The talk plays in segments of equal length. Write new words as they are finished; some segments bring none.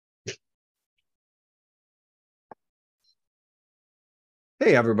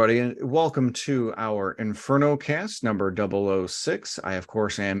Hey, everybody, and welcome to our InfernoCast number 006. I, of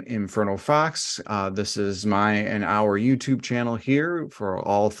course, am Inferno Fox. This is my and our YouTube channel here for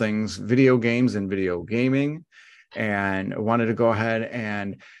all things video games and video gaming. And I wanted to go ahead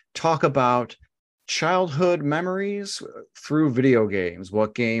and talk about childhood memories through video games,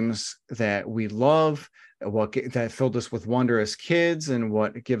 what games that we love, that filled us with wonder as kids, and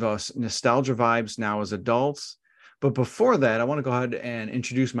what give us nostalgia vibes now as adults. But before that, I want to go ahead and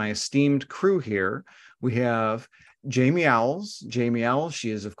introduce my esteemed crew here. We have Jamie Owls. Jamie Owls, she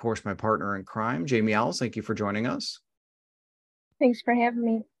is, of course, my partner in crime. Jamie Owls, thank you for joining us. Thanks for having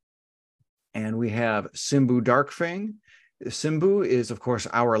me. And we have Simbu Darkfang. Simbu is, of course,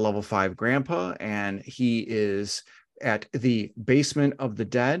 our level 5 grandpa, and he is at the Basement of the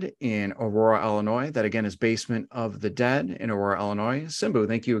Dead in Aurora, Illinois. That, again, is Basement of the Dead in Aurora, Illinois. Simbu,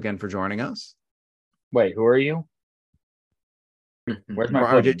 thank you again for joining us. Wait, who are you? Where's my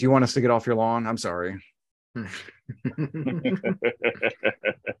Or do you want us to get off your lawn? I'm sorry.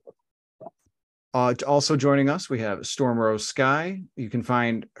 Also joining us, we have Storm Rose Sky. You can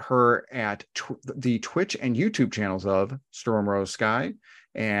find her at the Twitch and YouTube channels of Storm Rose Sky.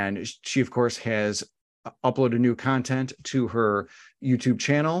 And she, of course, has uploaded new content to her YouTube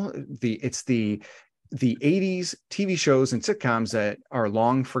channel. It's the 80s TV shows and sitcoms that are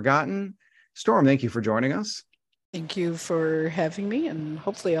long forgotten. Storm, thank you for joining us. Thank you for having me, and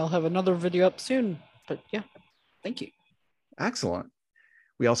hopefully I'll have another video up soon. But yeah, thank you. Excellent.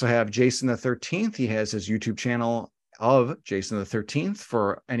 We also have Jason the 13th. He has his YouTube channel of Jason the 13th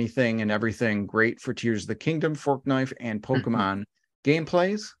for anything and everything great for Tears of the Kingdom, Fork Knife, and Pokemon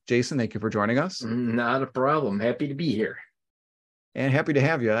gameplays. Jason, thank you for joining us. Not a problem. Happy to be here. And happy to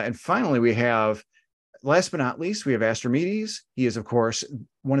have you. And finally, we have, last but not least, we have Astromedes. He is, of course,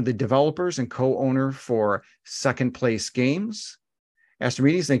 one of the developers and co-owner for Second Place Games.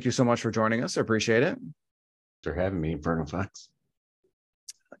 Astromedes, thank you so much for joining us. I appreciate it. Thanks for having me, Inferno Fox.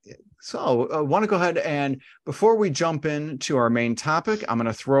 So I want to go ahead and before we jump into our main topic, I'm going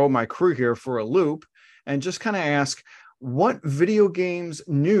to throw my crew here for a loop and just kind of ask what video games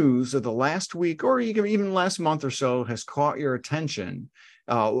news of the last week or even last month or so has caught your attention.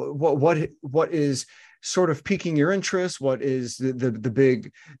 What is sort of piquing your interest? What is the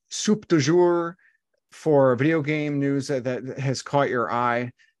big soup du jour for video game news that has caught your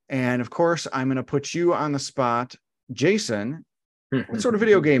eye? And of course, I'm going to put you on the spot, Jason. What sort of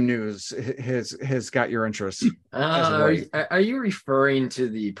video game news has got your interest? Are you referring to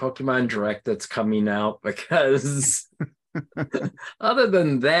the Pokemon Direct that's coming out? Because other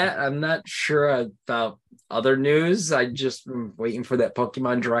than that, I'm not sure about other news. I just am waiting for that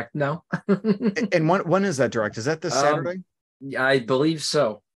Pokemon Direct now. And when is that Direct? Is that this Saturday? I believe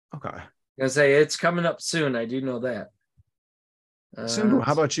so. Okay. I say it's coming up soon. I do know that. Simbu,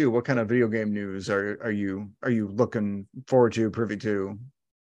 how about you? What kind of video game news are you looking forward to, privy to?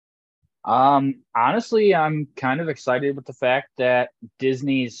 Honestly, I'm kind of excited with the fact that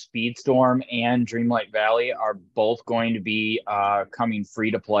Disney's Speedstorm and Dreamlight Valley are both going to be coming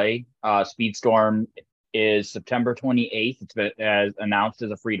free to play. Speedstorm is September 28th. It's been as announced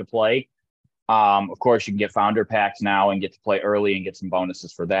as a free to play. Of course, you can get founder packs now and get to play early and get some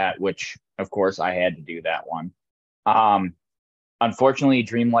bonuses for that, which of course I had to do that one. Unfortunately,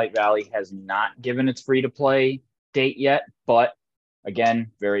 Dreamlight Valley has not given its free to play date yet, but again,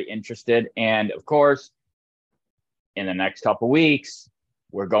 very interested. And of course, in the next couple weeks,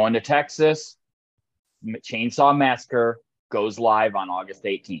 we're going to Texas. Chainsaw Massacre goes live on August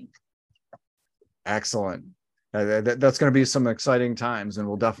 18th. Excellent. That's going to be some exciting times, and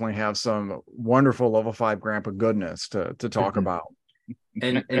we'll definitely have some wonderful level 5 grandpa goodness to talk about.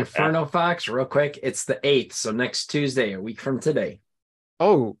 And Inferno Fox, real quick, it's the 8th, so next Tuesday, a week from today.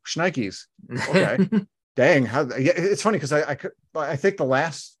 Oh, shnikes. Okay. Dang. It's funny because I think the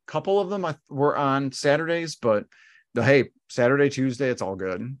last couple of them were on Saturdays, but hey, Saturday, Tuesday, it's all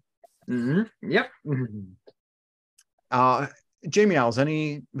good. Yep. Jamie Owls,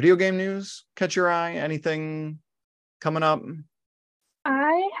 any video game news catch your eye? Anything coming up?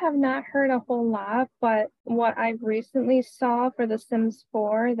 I have not heard a whole lot, but what I recently saw for The Sims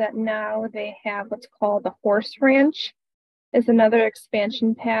 4, that now they have what's called the Horse Ranch, is another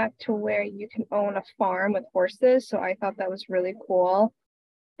expansion pack to where you can own a farm with horses. So I thought that was really cool,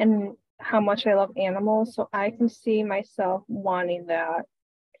 and how much I love animals. So I can see myself wanting that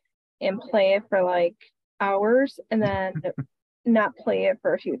and play it for like hours and then not play it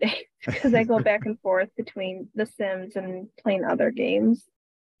for a few days because I go back and forth between The Sims and playing other games.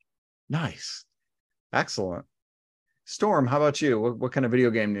 Nice. Excellent. Storm, how about you? What kind of video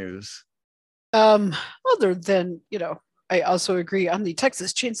game news? Other than, I also agree on the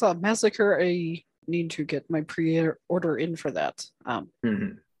Texas Chainsaw Massacre. I need to get my pre-order in for that.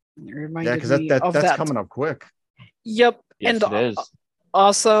 It Yeah, reminded because me of that's that. coming up quick. Yep. Yes, And it is.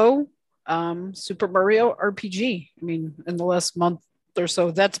 also, Super Mario RPG. I mean, in the last month or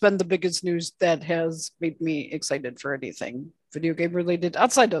so, that's been the biggest news that has made me excited for anything video game related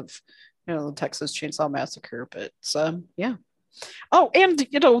outside of, the Texas Chainsaw Massacre. But yeah. Oh, and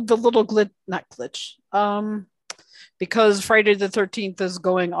the little glitch, not glitch. Because Friday the 13th is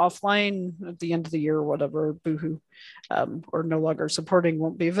going offline at the end of the year or whatever, boohoo, or no longer supporting,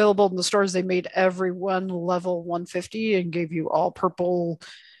 won't be available in the stores. They made everyone level 150 and gave you all purple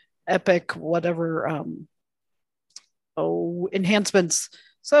epic whatever enhancements.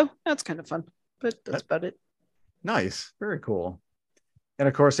 So that's kind of fun, but that's about it. Nice. Very cool. And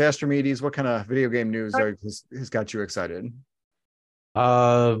of course, Astromedes, what kind of video game news has got you excited?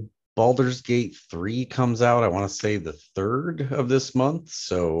 Baldur's Gate 3 comes out, I want to say the 3rd of this month,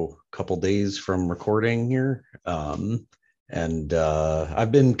 so a couple days from recording here. And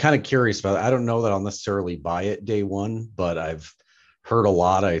I've been kind of curious about it. I don't know that I'll necessarily buy it day one, but I've heard a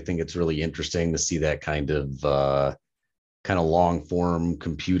lot. I think it's really interesting to see that kind of long form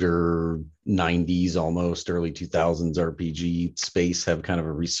computer 90s, almost early 2000s RPG space have kind of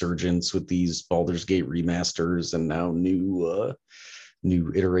a resurgence with these Baldur's Gate remasters and now new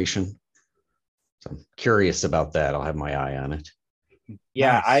iteration. So I'm curious about that. I'll have my eye on it.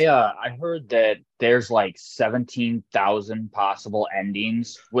 Yeah, Nice. I heard that there's like 17,000 possible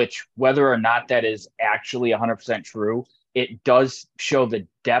endings, which whether or not that is actually 100% true, it does show the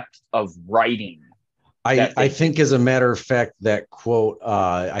depth of writing. I think, as a matter of fact, that quote,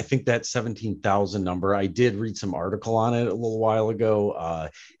 I think that 17,000 number, I did read some article on it a little while ago.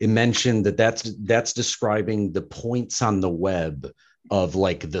 It mentioned that's describing the points on the web of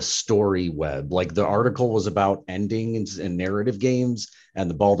like the story web. Like the article was about endings and narrative games, and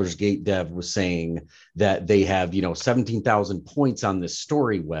the Baldur's Gate dev was saying that they have 17,000 points on this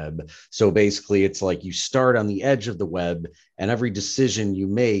story web. So basically it's like you start on the edge of the web, and every decision you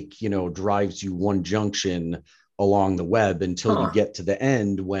make drives you one junction along the web until you get to the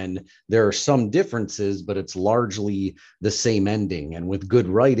end, when there are some differences, but it's largely the same ending. And with good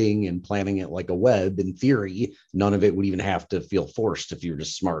writing and planning it like a web, in theory, none of it would even have to feel forced if you're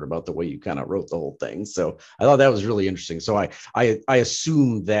just smart about the way you kind of wrote the whole thing. So I thought that was really interesting. So I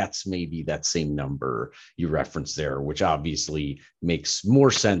assume that's maybe that same number you referenced there, which obviously makes more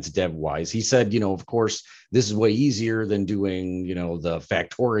sense dev wise. He said, of course, this is way easier than doing, the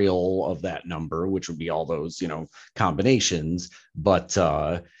factorial of that number, which would be all those, combinations. But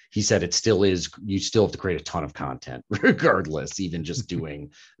he said it still is, you still have to create a ton of content regardless, even just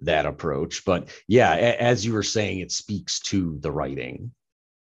doing that approach. But yeah, as you were saying, it speaks to the writing.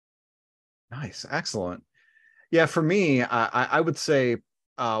 Nice. Excellent. Yeah, for me, I would say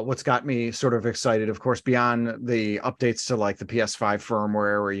what's got me sort of excited, of course, beyond the updates to like the PS5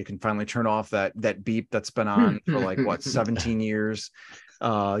 firmware, where you can finally turn off that beep that's been on for like 17 years. You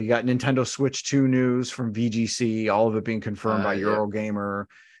got Nintendo Switch 2 news from VGC, all of it being confirmed by Eurogamer.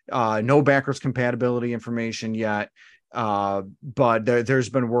 No backwards compatibility information yet. But there's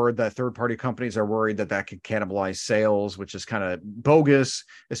been word that third-party companies are worried that could cannibalize sales, which is kind of bogus,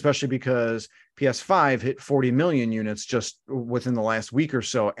 especially because PS5 hit 40 million units just within the last week or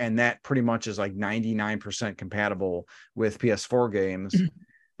so, and that pretty much is like 99% compatible with PS4 games.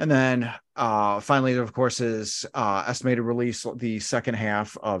 And then finally, of course, is estimated release the second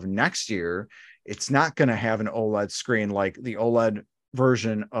half of next year. It's not going to have an OLED screen like the OLED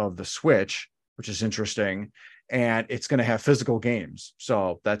version of the Switch, which is interesting. And it's going to have physical games.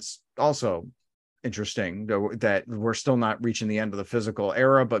 So that's also interesting that we're still not reaching the end of the physical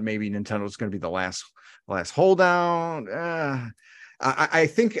era, but maybe Nintendo's going to be the last holdout. I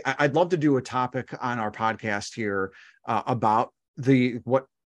think I'd love to do a topic on our podcast here about what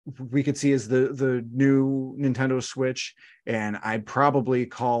we could see as the new Nintendo Switch, and I'd probably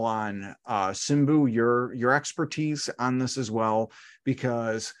call on Simbu, your expertise on this as well,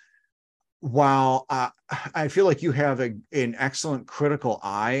 because while I feel like you have an excellent critical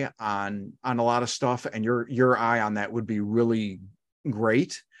eye on a lot of stuff, and your eye on that would be really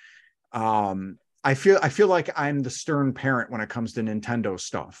great. I feel like I'm the stern parent when it comes to Nintendo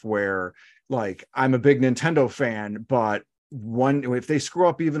stuff, where like I'm a big Nintendo fan, but if they screw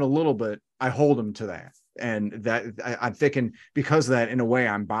up even a little bit, I hold them to that. And that I'm thinking, because of that, in a way,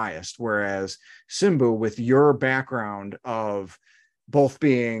 I'm biased. Whereas Simbu, with your background of both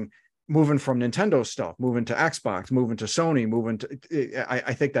moving from Nintendo stuff, moving to Xbox, moving to Sony,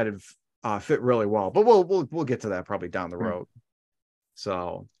 I think that'd fit really well. But we'll get to that probably down the road.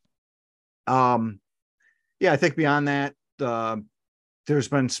 So, yeah, I think beyond that, there's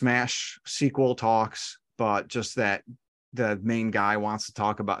been Smash sequel talks, but just that the main guy wants to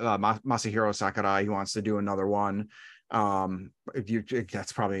talk about Masahiro Sakurai. He wants to do another one.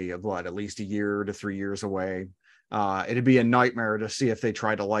 That's probably at least a year to 3 years away. It'd be a nightmare to see if they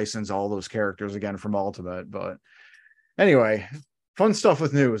tried to license all those characters again from Ultimate. But anyway, fun stuff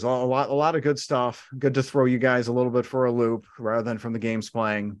with news. A lot of good stuff. Good to throw you guys a little bit for a loop rather than from the games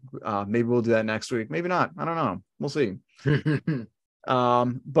playing. Maybe we'll do that next week. Maybe not. I don't know. We'll see.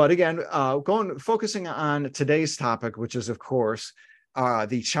 But again, focusing on today's topic, which is of course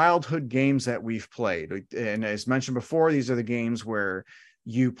the childhood games that we've played. And as mentioned before, these are the games where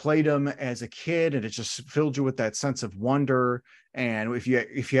you played them as a kid and it just filled you with that sense of wonder. And if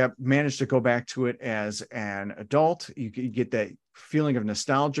you have managed to go back to it as an adult, you get that feeling of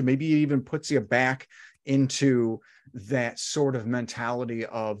nostalgia. Maybe it even puts you back into that sort of mentality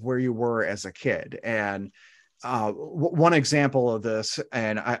of where you were as a kid. And one example of this,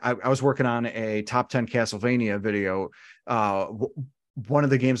 and I was working on a top 10 Castlevania video. One of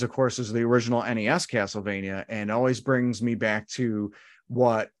the games, of course, is the original NES Castlevania, and always brings me back to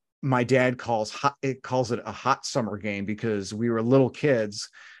what my dad calls it a hot summer game, because we were little kids.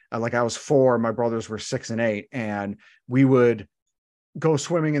 Like I was 4, my brothers were 6 and 8, and we would go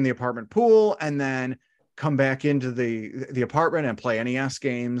swimming in the apartment pool and then come back into the apartment and play NES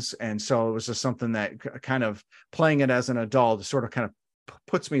games. And so it was just something that kind of playing it as an adult sort of kind of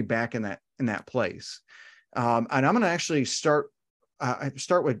puts me back in that place. And I'm going to actually start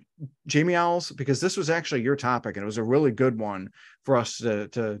with Jamie Owls, because this was actually your topic and it was a really good one for us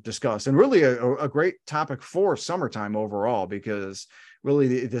to discuss, and really a great topic for summertime overall, because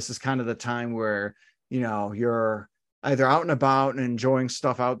really this is kind of the time where, you're either out and about and enjoying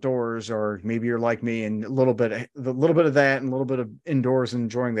stuff outdoors, or maybe you're like me and a little bit of that and a little bit of indoors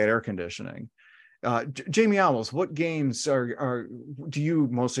enjoying that air conditioning. Jamie Owls, what games do you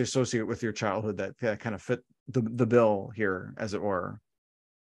mostly associate with your childhood that kind of fit the bill here, as it were?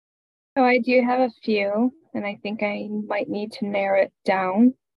 So I do have a few, and I think I might need to narrow it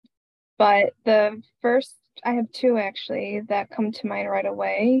down. But I have 2 actually that come to mind right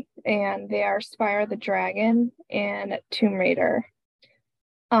away, and they are Spyro the Dragon and Tomb Raider.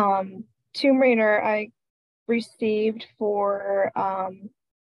 Tomb Raider I received for I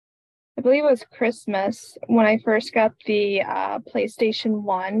believe it was Christmas when I first got the PlayStation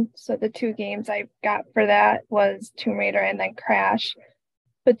 1. So the 2 games I got for that was Tomb Raider and then Crash.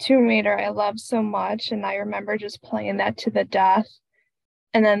 But Tomb Raider I love so much, and I remember just playing that to the death.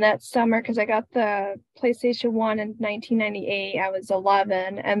 And then that summer, because I got the PlayStation 1 in 1998, I was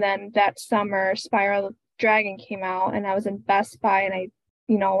 11. And then that summer, Spyro the Dragon came out, and I was in Best Buy, and I,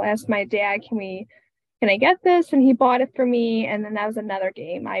 asked my dad, can I get this? And he bought it for me. And then that was another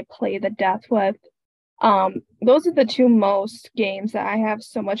game I played the death with. Those are the 2 most games that I have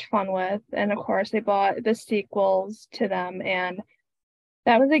so much fun with. And of course, they bought the sequels to them. And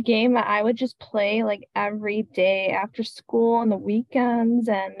that was a game that I would just play like every day after school on the weekends,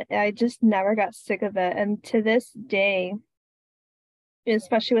 and I just never got sick of it. And to this day,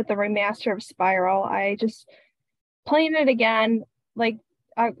 especially with the remaster of Spyro, I just playing it again. Like,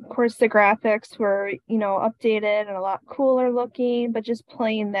 of course, the graphics were, updated and a lot cooler looking, but just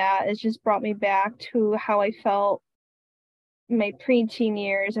playing that has just brought me back to how I felt in my preteen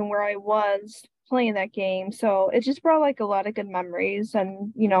years and where I was playing that game. So it just brought like a lot of good memories.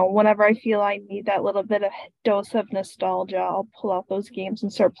 And whenever I feel I need that little bit of dose of nostalgia, I'll pull out those games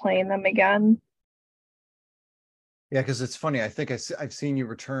and start playing them again. Yeah, because it's funny. I think I've seen you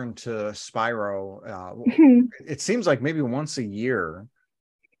return to Spyro. It seems like maybe once a year.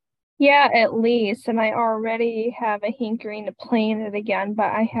 Yeah, at least. And I already have a hankering to playing it again,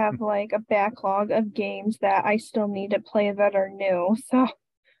 but I have like a backlog of games that I still need to play that are new. So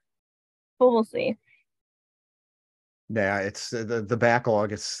but we'll see. Yeah, it's the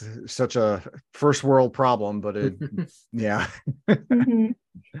backlog. It's such a first world problem, but yeah. Mm-hmm.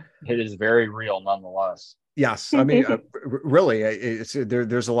 It is very real nonetheless. Yes, I mean, really, it's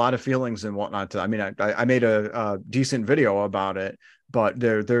there's a lot of feelings and whatnot. I mean, I made a decent video about it, but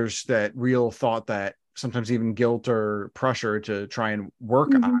there's that real thought that sometimes even guilt or pressure to try and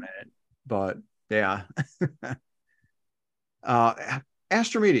work on it. But yeah,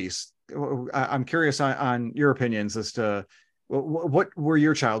 Astromedes, I'm curious on your opinions as to what were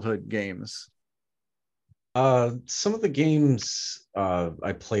your childhood games? Some of the games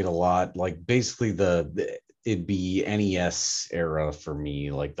I played a lot, like basically it'd be NES era for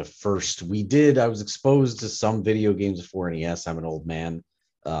me. Like I was exposed to some video games before NES. I'm an old man.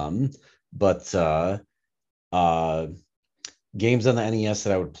 But games on the NES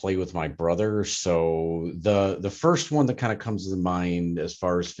that I would play with my brother. So the first one that kind of comes to mind as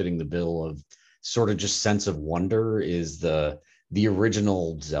far as fitting the bill of sort of just sense of wonder is the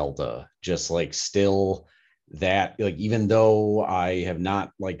original Zelda. Just like still that, like, even though I have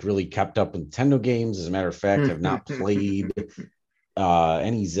not like really kept up with Nintendo games, as a matter of fact, have not played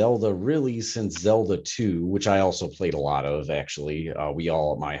any Zelda really since Zelda 2, which I also played a lot of actually. We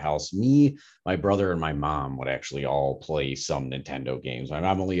all at my house, me, my brother, and my mom would actually all play some Nintendo games. My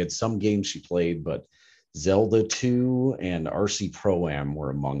mom only had some games she played, but Zelda 2 and RC Pro Am were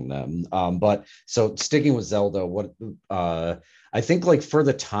among them. But so sticking with Zelda, what I think like for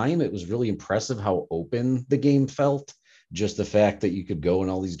the time, it was really impressive how open the game felt. Just the fact that you could go in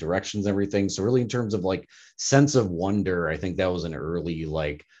all these directions, everything. So really, in terms of like sense of wonder, I think that was an early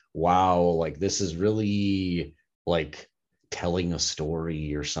like, wow, like this is really like telling a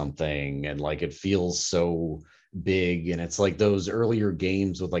story or something, and like it feels so big. And it's like those earlier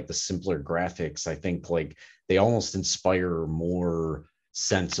games with like the simpler graphics, I think like they almost inspire more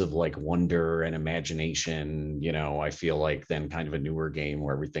sense of like wonder and imagination, I feel like, than kind of a newer game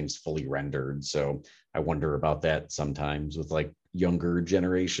where everything's fully rendered. So I wonder about that sometimes with like younger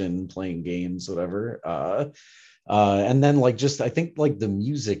generation playing games, whatever. And then like just I think like the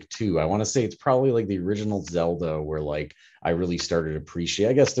music too. I want to say it's probably like the original Zelda where like I really started to appreciate.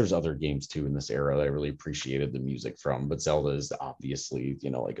 I guess there's other games too in this era that I really appreciated the music from, but Zelda is obviously,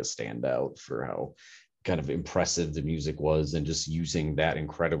 like a standout for how kind of impressive the music was, and just using that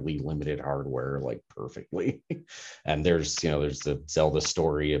incredibly limited hardware like perfectly. And there's the Zelda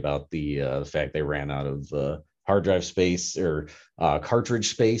story about the fact they ran out of hard drive space or cartridge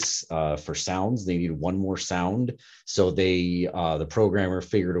space for sounds. They needed one more sound, so the programmer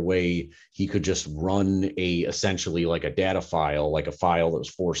figured a way he could just run essentially like a data file, like a file that was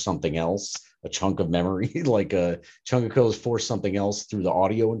for something else, a chunk of memory, like a chunk of code for something else through the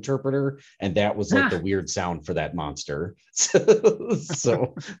audio interpreter, and that was like the weird sound for that monster.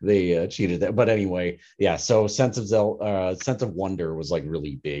 So they cheated that. But anyway, yeah. So sense of wonder was like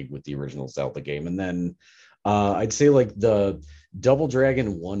really big with the original Zelda game, and then I'd say like the Double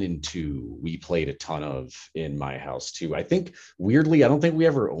Dragon 1 and 2, we played a ton of in my house too. I think weirdly, I don't think we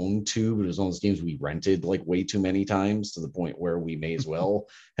ever owned 2, but it was one of those games we rented like way too many times to the point where we may as well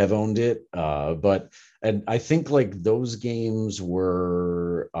have owned it. And I think like those games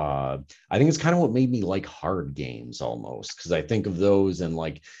were, I think it's kind of what made me like hard games almost, because I think of those and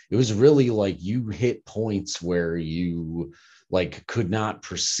like it was really like you hit points where you like could not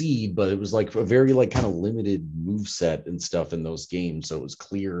proceed, but it was like a very like kind of limited move set and stuff in those games, so it was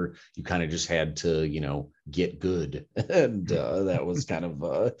clear you kind of just had to get good. And that was kind of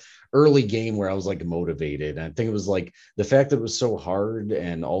a early game where I was like motivated, and I think it was like the fact that it was so hard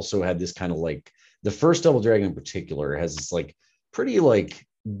and also had this kind of like the first Double Dragon in particular has this like pretty like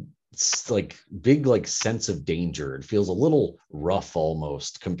like big like sense of danger. It feels a little rough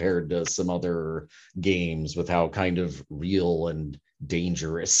almost compared to some other games with how kind of real and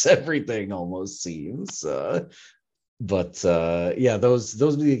dangerous everything almost seems. But yeah, those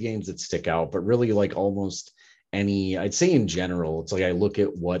are the games that stick out. But really, like almost any, I'd say in general, it's like I look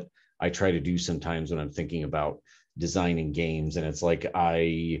at what I try to do sometimes when I'm thinking about designing games, and it's like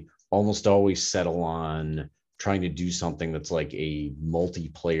I almost always settle on trying to do something that's like a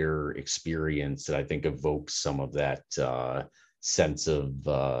multiplayer experience that I think evokes some of that sense of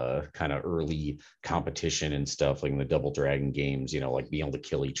kind of early competition and stuff, like in the Double Dragon games, like being able to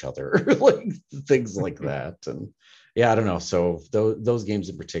kill each other, like things like that. And yeah, I don't know. So those games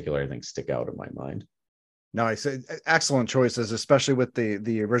in particular, I think, stick out in my mind. Nice, excellent choices, especially with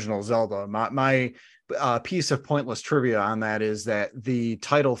the original Zelda. My piece of pointless trivia on that is that the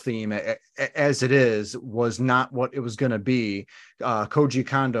title theme, as it is, was not what it was going to be. Koji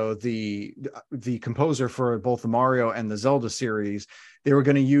Kondo, the composer for both the Mario and the Zelda series, they were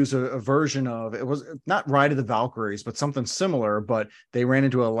going to use a version of, it was not Ride of the Valkyries, but something similar. But they ran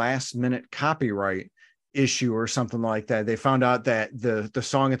into a last minute copyright issue or something like that. They found out that the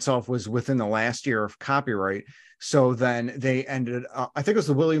song itself was within the last year of copyright. So then they ended up, I think it was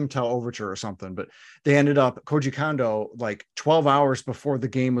the William Tell Overture or something, but they ended up, Koji Kondo, like 12 hours before the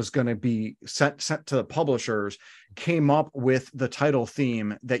game was going to be sent to the publishers, came up with the title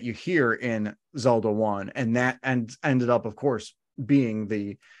theme that you hear in Zelda 1. And that ended up, of course, being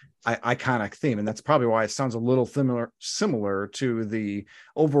the iconic theme. And that's probably why it sounds a little similar to the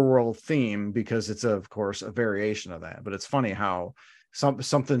overworld theme, because it's of course a variation of that. But it's funny how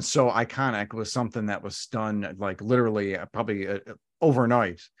something so iconic was something that was done like literally probably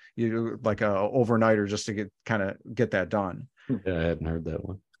overnight. You like a overnighter just to get that done. Yeah, I hadn't heard that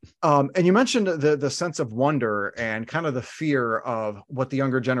one. And you mentioned the sense of wonder and kind of the fear of what the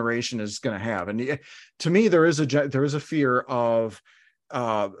younger generation is going to have. And to me, there is a fear of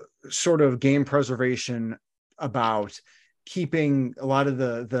sort of game preservation about keeping a lot of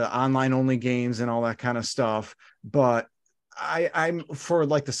the online only games and all that kind of stuff. But I'm for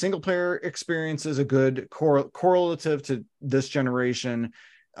like the single player experience is a good correlative to this generation.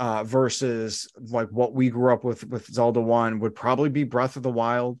 Versus like what we grew up with Zelda 1 would probably be Breath of the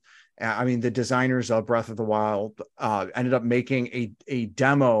Wild. I mean, the designers of Breath of the Wild ended up making a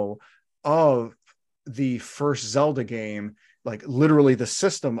demo of the first Zelda game, like literally the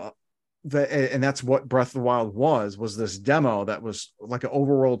system and that's what Breath of the Wild was this demo that was like an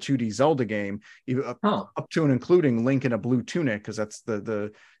overall 2D Zelda game, even up to and including Link in a blue tunic, because that's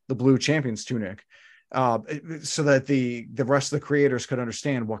the blue champion's tunic. So that the rest of the creators could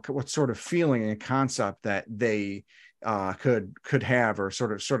understand what sort of feeling and concept that they could have or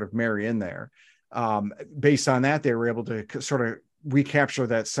sort of marry in there. Based on that, they were able to sort of recapture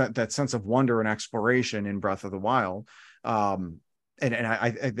that sense of wonder and exploration in Breath of the Wild. And I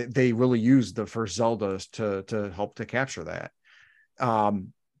they really used the first Zeldas to help to capture that.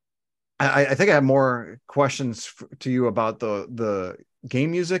 I think I have more questions to you about the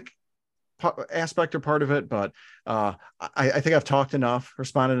game music aspect or part of it, but I think I've talked enough,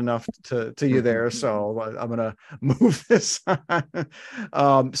 responded enough to you there, so I'm gonna move this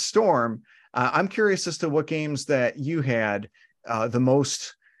on. Storm, I'm curious as to what games that you had the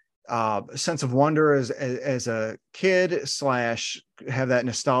most sense of wonder as a kid / have that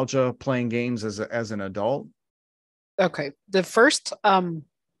nostalgia playing games as an adult. Okay, the first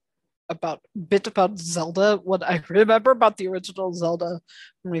about Zelda, what I remember about the original Zelda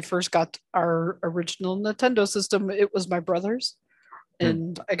when we first got our original Nintendo system, it was my brother's,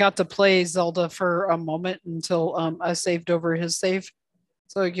 and I got to play Zelda for a moment until I saved over his save.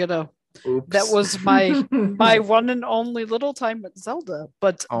 So Oops. that was my my one and only little time with Zelda.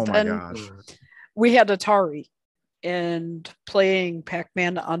 But Oh my gosh, we had Atari, and playing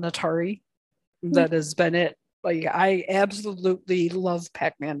Pac-Man on Atari, that has been it. Like, I absolutely love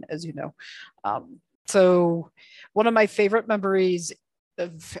Pac-Man, as you know. So one of my favorite memories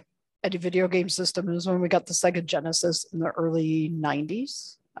of any video game system is when we got the Sega Genesis in the early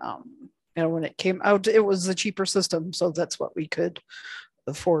 90s. When it came out, it was the cheaper system, so that's what we could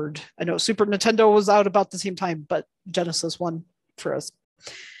afford. I know Super Nintendo was out about the same time, but Genesis won for us.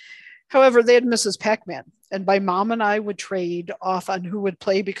 However, they had Mrs. Pac-Man, and my mom and I would trade off on who would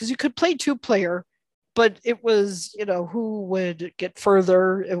play, because you could play 2-player, but it was, who would get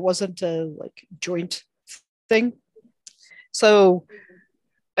further. It wasn't a like joint thing. So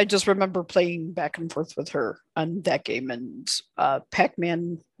I just remember playing back and forth with her on that game. And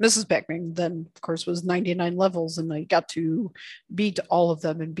Pac-Man, Mrs. Pac-Man, then of course was 99 levels, and I got to beat all of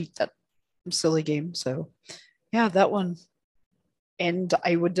them and beat that silly game. So yeah, that one. And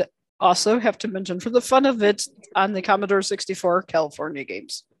I would also have to mention, for the fun of it, on the Commodore 64, California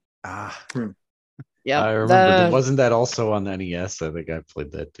games. Yeah, I remember. Wasn't that also on the NES? I think I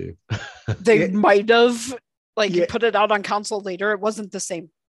played that too. They might have put it out on console later. It wasn't the same.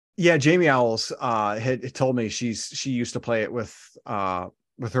 Yeah, Jamie Owls had told me she used to play it with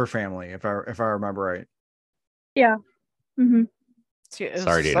her family, if I remember right. Yeah. Mm-hmm.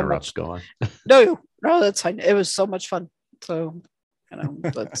 Sorry to interrupt. Go on. No, that's fine. It was so much fun. So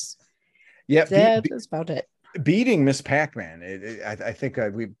that's that is about it. Beating Miss Pac-Man, I think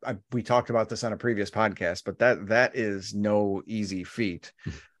we talked about this on a previous podcast, but that is no easy feat.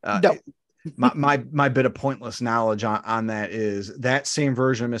 No. my bit of pointless knowledge on that is that same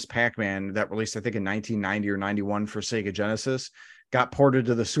version of Miss Pac-Man that released, I think, in 1990 or 91 for Sega Genesis, got ported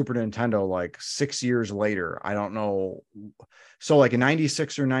to the Super Nintendo like 6 years later. I don't know. So like in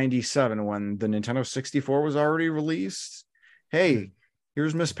 96 or 97, when the Nintendo 64 was already released, hey,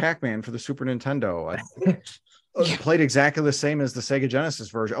 here's Miss Pac-Man for the Super Nintendo. Played exactly the same as the Sega Genesis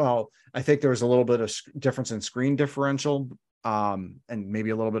version. Well, I think there was a little bit of difference in screen differential, and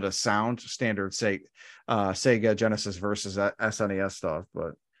maybe a little bit of sound, standard Sega Genesis versus SNES stuff.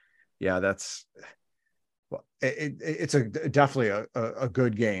 But yeah, it's definitely a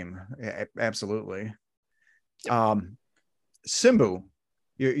good game. Absolutely. Simbu,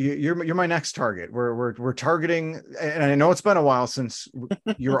 you're my next target. We're targeting, and I know it's been a while since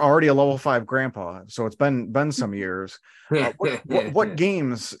you're already a level 5 grandpa, so it's been some years. What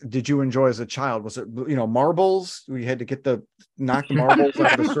games did you enjoy as a child? Was it marbles? We had to knock the marbles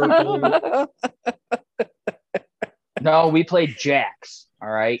out of the circle. No, we played jacks. All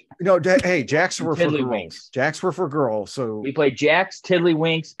right. Hey, jacks were for girls. Jacks were for girls. So we played jacks,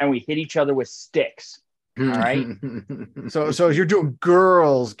 tiddlywinks, and we hit each other with sticks. All right. So you're doing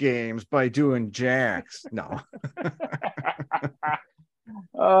girls games by doing jacks. No.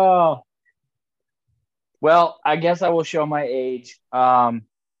 Oh, well, I guess I will show my age. One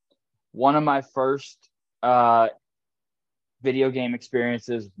of my first video game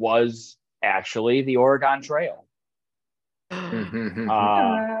experiences was actually the Oregon Trail.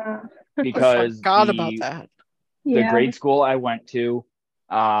 Because forgot about that. The grade school I went to,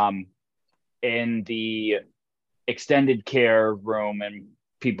 in the extended care room, and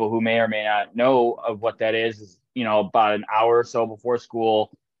people who may or may not know of what that is, about an hour or so before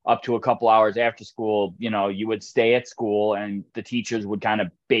school, up to a couple hours after school, you would stay at school and the teachers would kind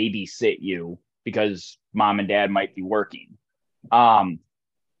of babysit you because mom and dad might be working.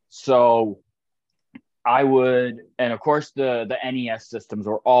 So I would, and of course the NES systems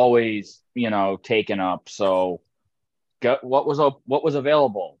were always, taken up. So what was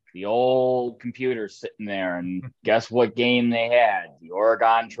available? The old computers sitting there, and guess what game they had? The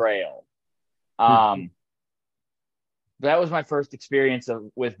Oregon Trail. That was my first experience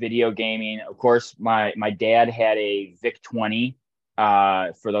with video gaming. Of course, my dad had a VIC-20.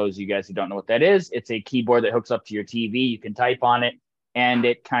 For those of you guys who don't know what that is, it's a keyboard that hooks up to your TV. You can type on it, and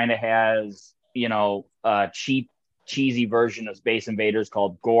it kind of has, a cheap, cheesy version of Space Invaders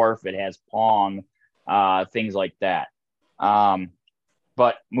called Gorf. It has Pong, things like that.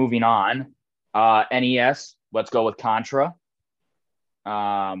 But moving on, NES, let's go with Contra.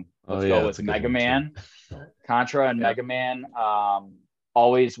 Let's go with Mega Man. Contra and Mega Man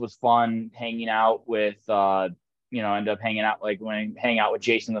always was fun hanging end up hanging out hang out with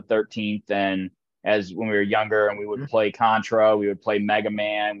Jason the 13th, and when we were younger and we would play Contra, we would play Mega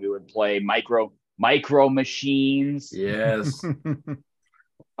Man, we would play Micro Machines. Yes.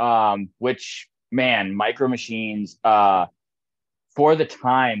 Which, man, Micro Machines for the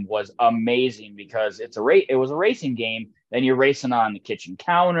time was amazing because it was a racing game. Then you're racing on the kitchen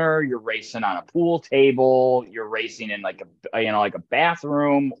counter, you're racing on a pool table, you're racing in like a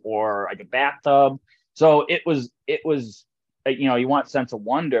bathroom or like a bathtub. So it was you want sense of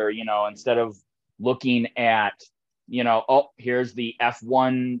wonder, instead of looking at, here's the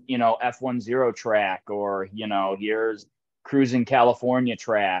F1, F10 track, or, here's Cruising California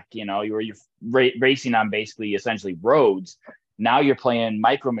track, you're racing on basically essentially roads. Now you're playing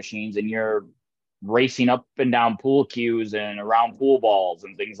Micro Machines and you're racing up and down pool cues and around pool balls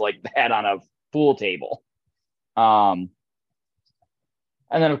and things like that on a pool table. And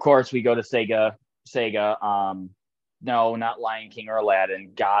then of course we go to Sega. No, not Lion King or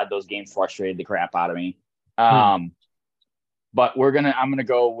Aladdin. God, those games frustrated the crap out of me. But I'm gonna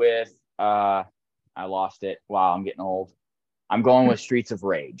go with I lost it. Wow, I'm getting old. I'm going with Streets of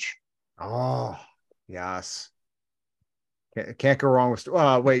Rage. Oh, yes. Can't go wrong with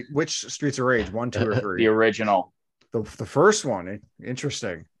wait, which Streets of Rage? 1, 2, or 3? The original. The first one.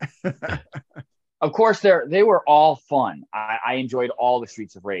 Interesting. Of course, they were all fun. I enjoyed all the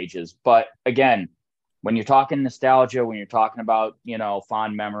Streets of Rages, but again, when you're talking nostalgia, when you're talking about,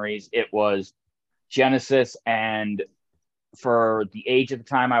 fond memories, it was Genesis. And for the age of the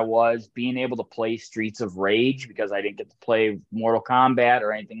time I was, being able to play Streets of Rage, because I didn't get to play Mortal Kombat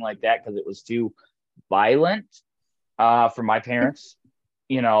or anything like that because it was too violent for my parents.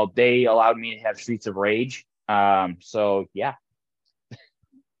 They allowed me to have Streets of Rage. So yeah.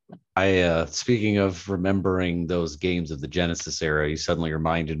 Speaking of remembering those games of the Genesis era, you suddenly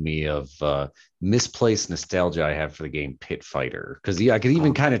reminded me of misplaced nostalgia I have for the game Pit Fighter, because I could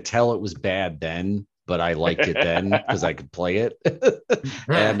even kind of tell it was bad then, but I liked it then because I could play it.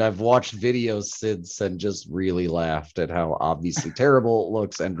 And I've watched videos since and just really laughed at how obviously terrible it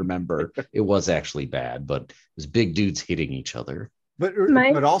looks, and remember it was actually bad, but it was big dudes hitting each other.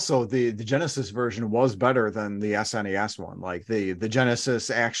 But also the Genesis version was better than the SNES one. Like the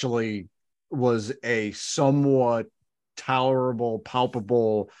Genesis actually was a somewhat tolerable,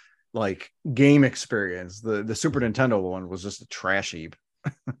 palpable like game experience. The Super Nintendo one was just a trash heap.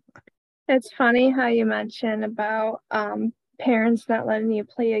 It's funny how you mentioned about parents not letting you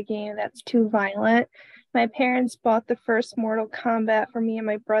play a game that's too violent. My parents bought the first Mortal Kombat for me and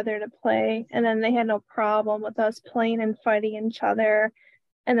my brother to play, and then they had no problem with us playing and fighting each other.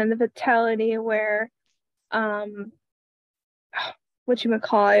 And then the fatality where,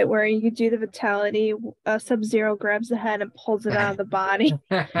 where you do the fatality, Sub-Zero grabs the head and pulls it out of the body.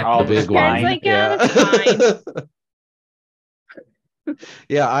 Oh, the big one. Like, yeah, that's fine.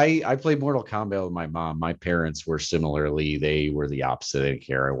 Yeah, I played Mortal Kombat with my mom. My parents were similarly, they were the opposite. They didn't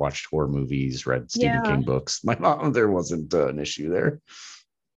care. I watched horror movies, read Stephen King books. My mom, there wasn't an issue there.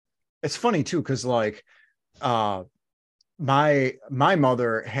 It's funny too, because like my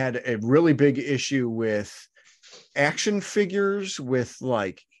mother had a really big issue with action figures, with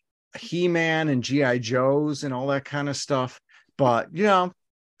like He-Man and GI Joes and all that kind of stuff. But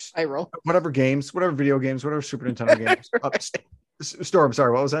I roll. whatever video games, whatever Super Nintendo games. Storm,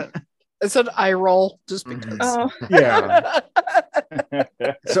 sorry, what was that? I said I roll just because. Oh, Yeah.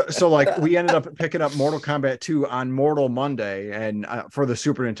 So like we ended up picking up Mortal Kombat 2 on Mortal Monday, and for the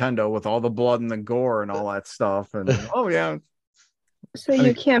Super Nintendo, with all the blood and the gore and all that stuff. And oh yeah. so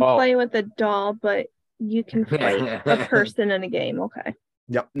you can't Oh. play with a doll, but you can fight a person in a game. Okay.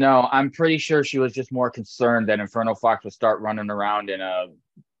 No, I'm pretty sure she was just more concerned that Inferno Fox would start running around in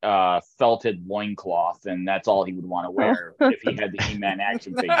a felted loincloth, and that's all he would want to wear if he had the He-Man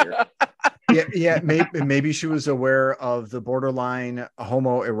action figure. Yeah. Maybe she was aware of the borderline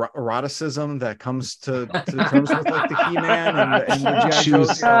homoeroticism that comes to terms with like the He-Man and the G.I.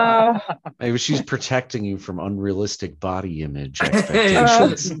 Joes. Maybe she's protecting you from unrealistic body image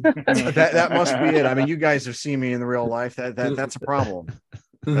expectations. That must be it. I mean, you guys are seeing me in the real life. That's a problem.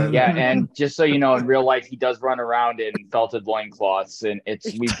 Yeah, and just so you know, in real life, he does run around in felted loincloths, and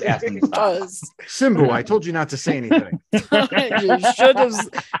we've asked him to stop. Simbu, I told you not to say anything. You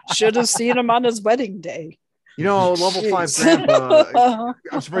should have seen him on his wedding day. Level 5 grandpa.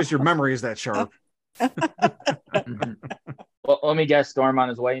 I'm surprised your memory is that sharp. Well, let me guess. Storm on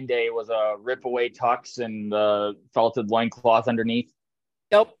his wedding day was a rip away tux and the felted loincloth underneath.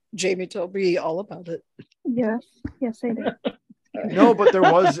 Yep, Jamie told me all about it. Yes, I did. No, but there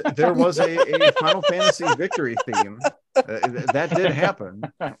was a Final Fantasy victory theme. That did happen.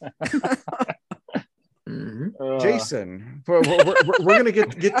 Jason, we're going to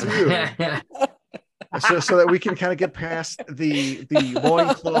get to you. So that we can kind of get past the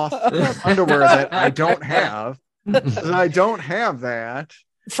loincloth underwear that I don't have. I don't have that.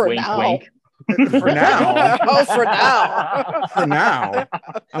 For wink, now. wink. For now. Oh, for now. For now.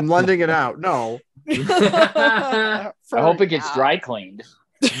 I'm lending it out. No. I hope it gets dry cleaned.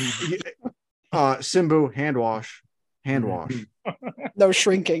 Simbu, hand wash. No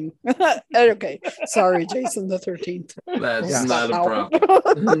shrinking. Okay. Sorry, Jason the 13th. That's not a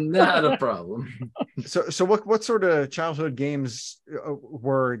problem. Not a problem. So what sort of childhood games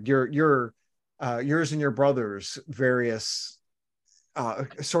were yours and your brother's various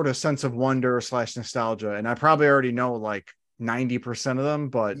sort of sense of wonder / nostalgia? And I probably already know like 90% of them,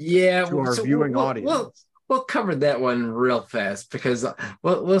 but yeah, to our viewing audience. We'll cover that one real fast because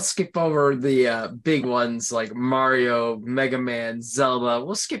we'll skip over the big ones like Mario, Mega Man, Zelda.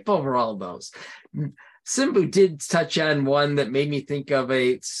 We'll skip over all those. Simbu did touch on one that made me think of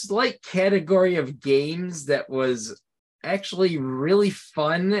a slight category of games that was actually really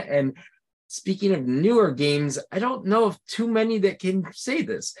fun. And speaking of newer games, I don't know of too many that can say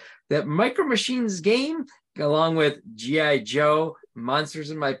this. That Micro Machines game, along with G.I. Joe,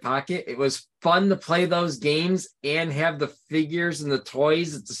 Monsters in My Pocket, it was fun to play those games and have the figures and the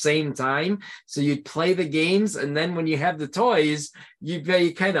toys at the same time. So you'd play the games, and then when you have the toys, you'd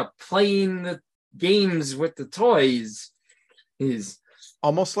be kind of playing the games with the toys. Is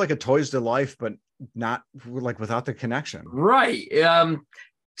almost like a Toys to Life, but not like without the connection. Right.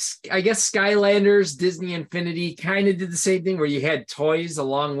 I guess Skylanders, Disney Infinity kind of did the same thing where you had toys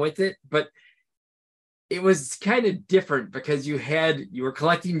along with it, but it was kind of different because you were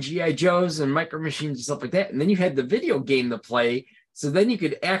collecting G.I. Joes and Micro Machines and stuff like that. And then you had the video game to play. So then you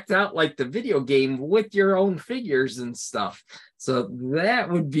could act out like the video game with your own figures and stuff. So that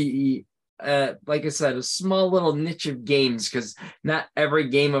would be, like I said, a small little niche of games, because not every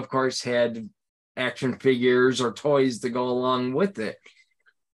game, of course, had action figures or toys to go along with it.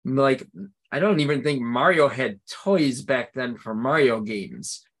 Like, I don't even think Mario had toys back then for Mario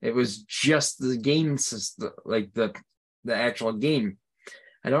games. It was just the game system, like the actual game.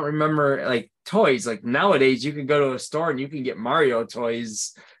 I don't remember like toys. Like nowadays, you can go to a store and you can get Mario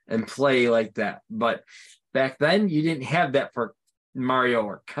toys and play like that. But back then, you didn't have that for Mario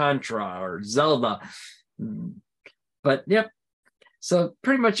or Contra or Zelda. But yep. So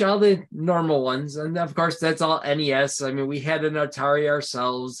pretty much all the normal ones. And of course, that's all NES. I mean, we had an Atari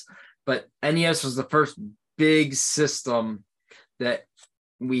ourselves, but NES was the first big system that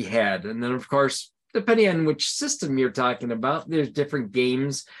we had. And then, of course, depending on which system you're talking about, there's different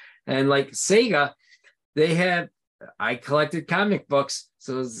games. And like Sega, I collected comic books.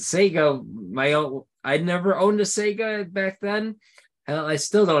 So Sega, I never owned a Sega back then. I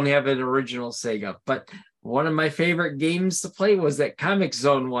still don't have an original Sega, but one of my favorite games to play was that Comic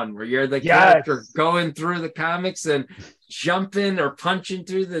Zone one, where you're the character going through the comics and jumping or punching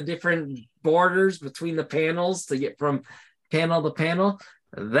through the different borders between the panels to get from panel to panel.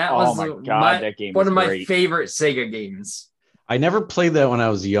 That was that game one of my great. favorite Sega games. I never played that when I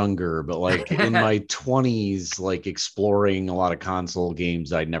was younger, but like in my 20s, like exploring a lot of console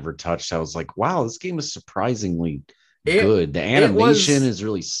games I'd never touched, I was like, wow, this game is surprisingly good. The animation is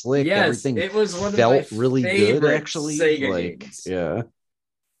really slick. Yes, everything it was one felt of my really good, favorite actually. Sega Like, games. yeah.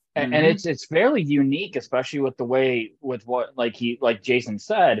 And it's fairly unique, especially with the way with what like Jason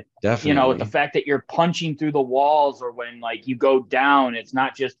said, Definitely. with the fact that you're punching through the walls, or when like you go down, it's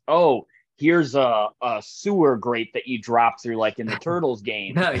not just here's a sewer grate that you drop through like in the Turtles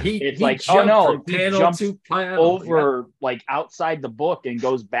game. No, It's he like, jumped from he panel jumps to panel. over like outside the book and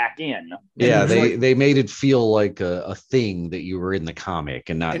goes back in. Yeah, And they made it feel like a thing that you were in the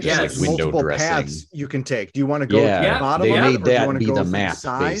comic and not And just yes. like window multiple dressing. paths you can take. Do you want to go to Yeah, the bottom they of made it, or do you that want to be go the through map,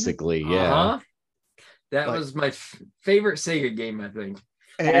 side? basically. Yeah. That Like- was my favorite Sega game, I think.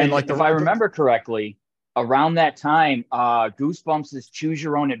 And like if I remember correctly, around that time, Goosebumps' Choose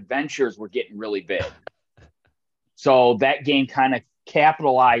Your Own Adventures were getting really big. So that game kind of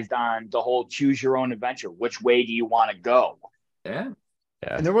capitalized on the whole choose your own adventure. Which way do you want to go? Yeah.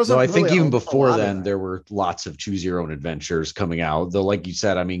 Yeah. And there wasn't I think really even a before lot of then, that. there were lots of choose your own adventures coming out. Though, like you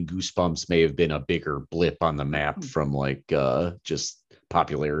said, I mean, Goosebumps may have been a bigger blip on the map from like just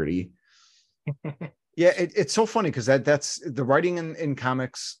popularity. Yeah, it's so funny because that's the writing in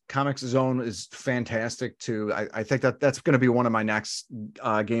comics zone is fantastic too. I think that's going to be one of my next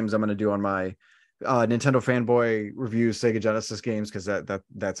games I'm going to do on my Nintendo fanboy reviews Sega Genesis games, because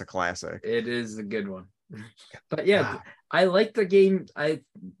that's a classic. It is a good one. But yeah, I like the game. I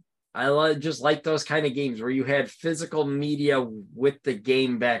just like those kind of games where you had physical media with the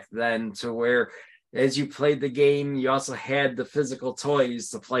game back then, to where as you played the game, you also had the physical toys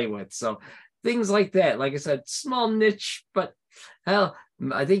to play with. So things like that. Like I said, small niche, but hell,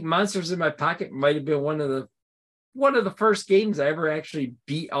 I think Monsters in My Pocket might have been one of the first games I ever actually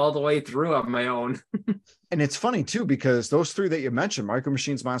beat all the way through on my own. And it's funny too, because those three that you mentioned, Micro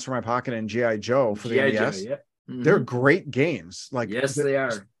Machines, Monster in My Pocket, and G.I. Joe for the NES, yeah. they're great games. Like, yes, they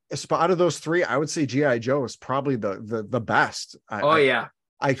are. Out of those three, I would say G.I. Joe is probably the best.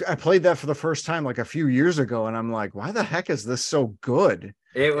 I played that for the first time like a few years ago, and I'm like, why the heck is this so good?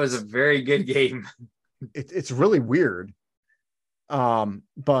 It was a very good game. It's really weird.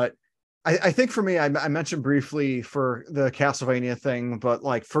 But I think for me, I mentioned briefly for the Castlevania thing, but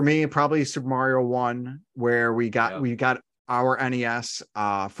like for me, probably Super Mario 1, where we got our NES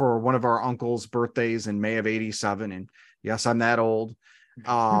for one of our uncle's birthdays in May of '87. And yes, I'm that old.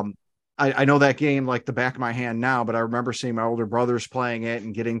 I know that game like the back of my hand now, but I remember seeing my older brothers playing it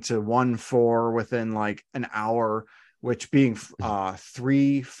and getting to 1-4 within like an hour, which being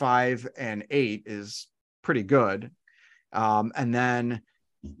 3, 5, and 8 is pretty good. And then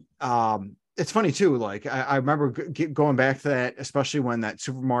it's funny too, like I remember going back to that, especially when that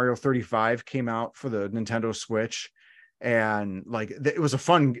Super Mario 35 came out for the Nintendo Switch, and like it was a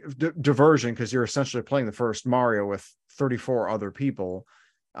fun diversion because you're essentially playing the first Mario with 34 other people,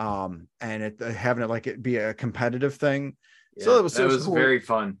 and having it like it be a competitive thing. Yeah, So it was cool. very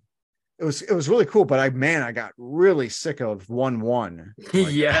fun. It was really cool, but I got really sick of 1-1. Like,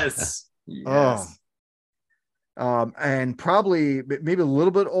 yes. And probably maybe a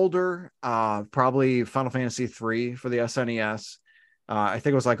little bit older, probably Final Fantasy 3 for the SNES. I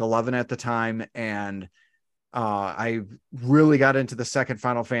think it was like 11 at the time, and I really got into the second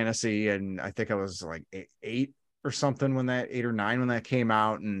Final Fantasy, and I think I was like 8 or something when that 8 or 9 when that came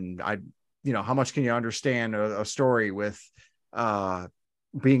out. And how much can you understand a story with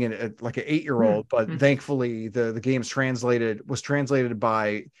being like an 8-year-old, but thankfully the game's was translated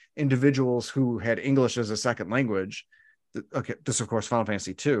by individuals who had English as a second language. Okay, this of course Final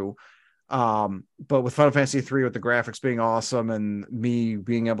Fantasy 2, but with Final Fantasy 3, with the graphics being awesome and me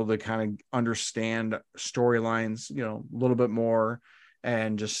being able to kind of understand storylines a little bit more,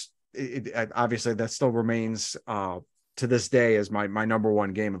 and just obviously that still remains to this day as my number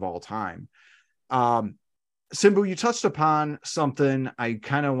one game of all time. Simbu, you touched upon something I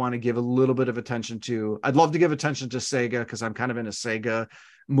kind of want to give a little bit of attention to. I'd love to give attention to Sega because I'm kind of in a Sega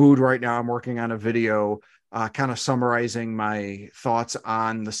mood right now. I'm working on a video kind of summarizing my thoughts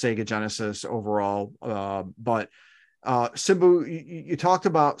on the Sega Genesis overall. But Simbu, you talked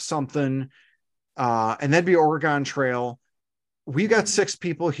about something, and that'd be Oregon Trail. We've got 6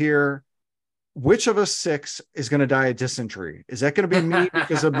 people here. Which of us 6 is going to die of dysentery? Is that going to be me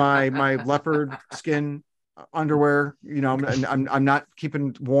because of my leopard skin underwear? I'm not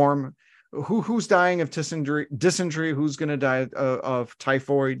keeping warm. Who's dying of dysentery? Who's going to die of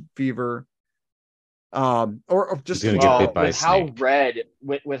typhoid fever? Or just gonna get bit by a snake.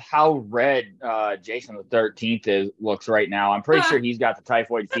 With how red Jason the 13th looks right now, I'm pretty sure he's got the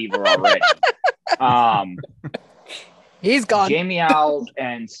typhoid fever already. He's gone. Jamie Owls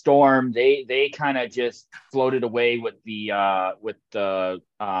and Storm, they kind of just floated away with the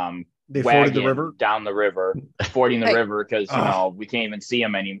They wagon forded the river down the river, fording the Hey. river because we can't even see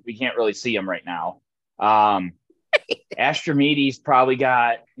them we can't really see them right now. Astromedes probably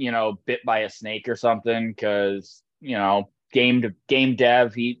got bit by a snake or something because game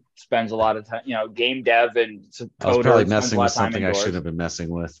dev, he spends a lot of time, game dev and I was probably coder spends messing a lot with of time something I indoors. shouldn't have been messing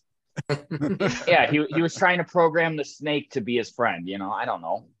with. Yeah, he was trying to program the snake to be his friend. I don't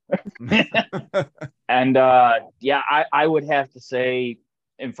know. And I would have to say,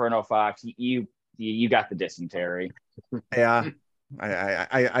 Inferno Fox, you got the dysentery. Yeah,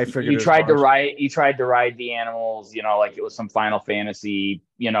 I figured You tried to ride the animals, like it was some Final Fantasy,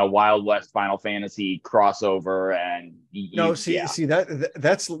 Wild West Final Fantasy crossover, and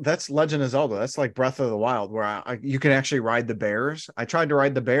that's Legend of Zelda. That's like Breath of the Wild, where you can actually ride the bears. I tried to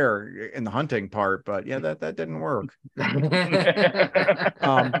ride the bear in the hunting part, but yeah, that didn't work.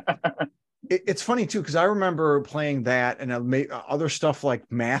 It's funny too, because I remember playing that and other stuff like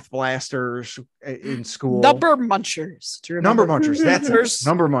Math Blasters in school. Number Munchers. Do you remember? Number Munchers. That's it.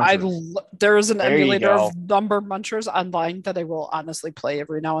 Number Munchers. There is an There you emulator go. of Number Munchers online that I will honestly play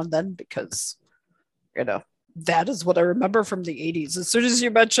every now and then because, that is what I remember from the 80s. As soon as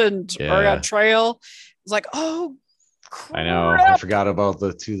you mentioned Oregon Trail, it's like, oh, crap. I know. I forgot about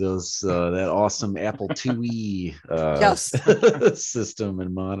that awesome Apple IIe system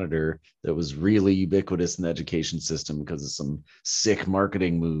and monitor that was really ubiquitous in the education system because of some sick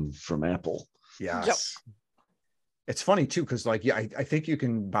marketing move from Apple. Yes. Yep. It's funny too, because I think you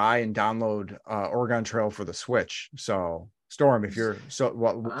can buy and download Oregon Trail for the Switch. So Storm, if you're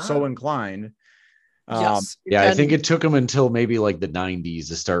so inclined. Yes. I think it took them until maybe like the 90s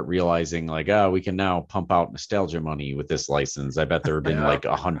to start realizing we can now pump out nostalgia money with this license. I bet there have been like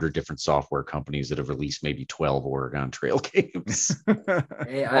 100 different software companies that have released maybe 12 Oregon Trail games.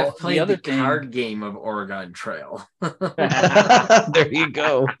 Hey, I've played the card game of Oregon Trail. There you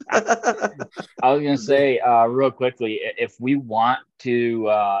go. I was going to say real quickly, if we want to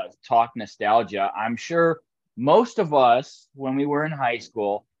talk nostalgia, I'm sure most of us, when we were in high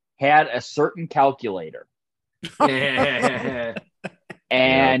school, had a certain calculator.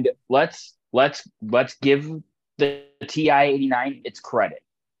 And let's give the TI-89 its credit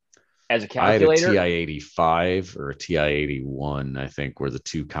as a calculator. I had a TI-85 or a TI-81, I think, were the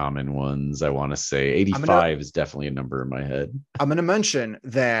two common ones. I want to say 85 is definitely a number in my head. I'm going to mention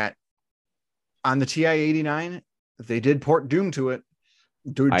that on the TI-89, they did port Doom to it.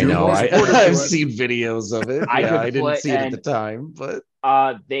 I know. I've seen videos of it. I didn't see it at the time, but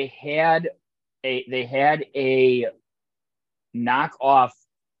they had a knockoff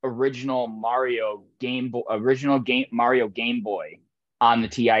original Mario Game Boy on the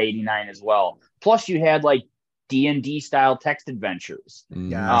TI-89 as well. Plus, you had like D&D style text adventures,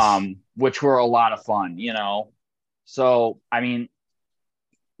 which were a lot of fun. So I mean,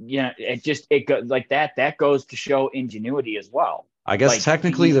 it goes like that. That goes to show ingenuity as well. I guess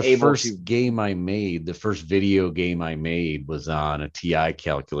technically the first video game I made was on a TI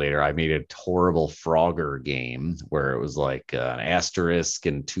calculator. I made a horrible Frogger game where it was like an asterisk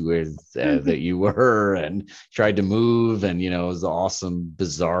and two that you were and tried to move, and it was awesome,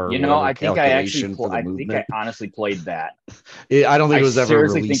 bizarre. I think I honestly played that. I don't think it was ever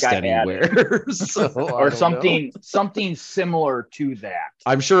released anywhere. Or something similar to that.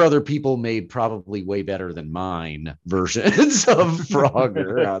 I'm sure other people made probably way better than mine versions of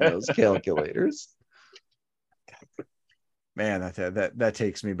Frogger on those calculators. Man, that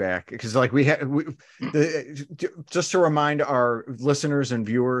takes me back, because like just to remind our listeners and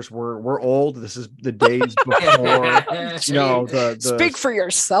viewers, we're old. This is the days before the speak for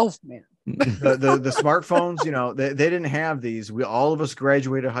yourself, man. the smartphones, they didn't have these. All of us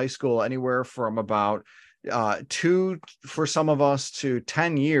graduated high school anywhere from about 2 for some of us to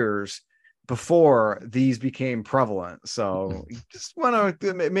 10 years before these became prevalent. So just want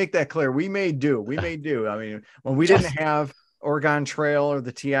to make that clear. We may do. I mean, when we didn't have Oregon Trail or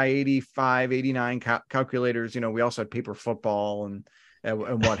the TI-85, 89 calculators, we also had paper football and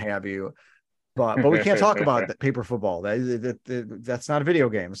what have you. But we can't talk about that paper football. That's not a video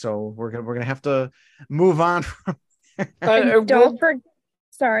game. So we're gonna have to move on. Don't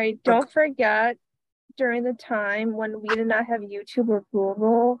forget, during the time when we did not have YouTube or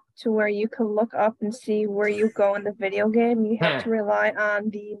Google to where you could look up and see where you go in the video game, you have to rely on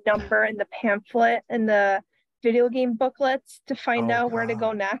the number and the pamphlet and the video game booklets to find out where to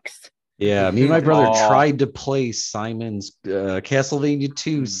go next. Yeah, me and my brother tried to play Simon's Castlevania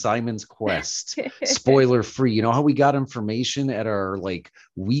 2 Simon's Quest. Spoiler free. You know how we got information at our like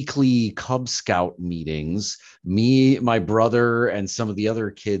weekly Cub Scout meetings. Me, my brother, and some of the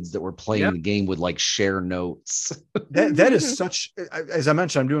other kids that were playing the game would like share notes. That is such, as I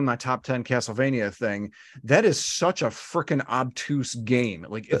mentioned, I'm doing my top 10 Castlevania thing. That is such a freaking obtuse game.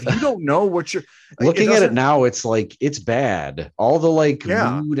 Like, if you don't know what you're looking at it now, it's like, it's bad. All the like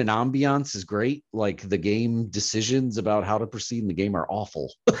Yeah. mood and ambiance is great. Like the game decisions about how to proceed in the game are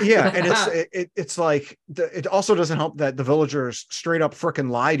awful. Yeah, and it's like it also doesn't help that the villagers straight up freaking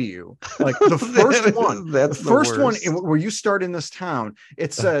lie to you. Like the first one, That's the first one worst. where you start in this town,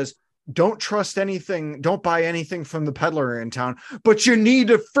 it says, don't trust anything, don't buy anything from the peddler in town, but you need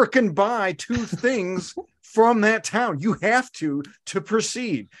to freaking buy 2 things from that town. You have to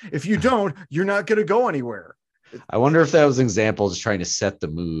proceed. If you don't, you're not going to go anywhere. I wonder if that was an example just trying to set the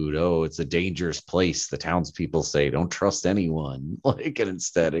mood. Oh, it's a dangerous place. The townspeople say, don't trust anyone. Like, and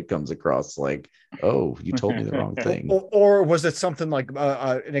instead it comes across like, oh, you told me the wrong thing. Or was it something like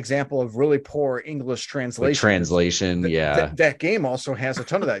an example of really poor English translation? Like translation, yeah. That game also has a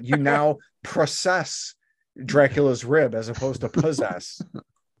ton of that. You now process Dracula's rib as opposed to possess.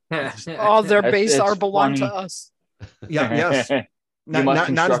 All their base it's are belong funny. to us. Yeah, yes. You Not, must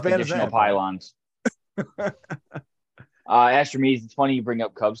not, not as construct bad as additional that. pylons. Astro Mees, it's funny you bring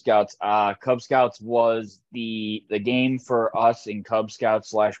up Cub Scouts. Cub Scouts was the game for us in Cub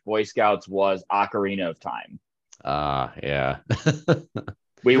Scouts / Boy Scouts was Ocarina of Time. Yeah.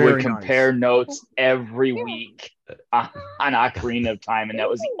 We Very would compare notes every week on Ocarina of Time, and that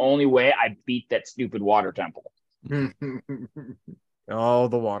was the only way I beat that stupid water temple. Oh,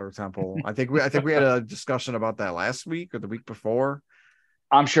 the water temple. I think we had a discussion about that last week or the week before.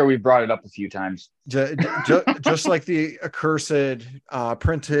 I'm sure we brought it up a few times. Just like the accursed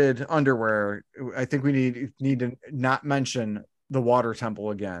printed underwear, I think we need to not mention the water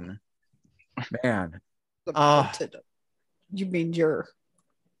temple again. Man. You mean your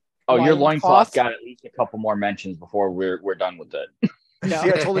your loincloth loincloth? got at least a couple more mentions before we're done with it. No. See,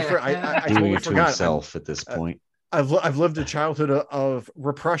 I totally Doing it to forgot. himself at this point. I've lived a childhood of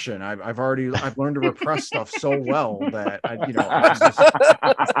repression. I've learned to repress stuff so well that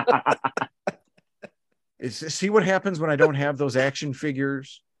see what happens when I don't have those action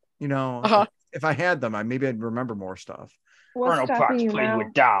figures. If I had them, maybe I'd remember more stuff. What's stopping you playing now?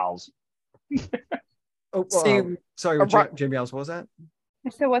 with dolls. Sorry, Jamie Alice, what was that? I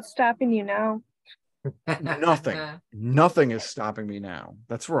said, what's stopping you now? Nothing is stopping me now.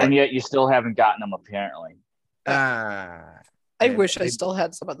 That's right. And yet you still haven't gotten them, apparently. I wish I still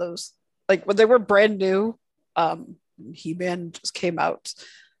had some of those. Like when they were brand new, He-Man just came out.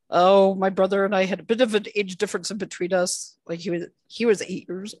 Oh, my brother and I had a bit of an age difference in between us. Like he was 8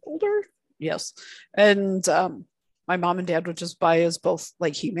 years older. Yes. And my mom and dad would just buy us both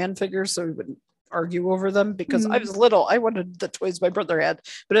like He-Man figures so we wouldn't argue over them because I was little. I wanted the toys my brother had.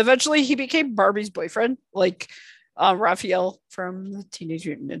 But eventually he became Barbie's boyfriend. Like Raphael from the Teenage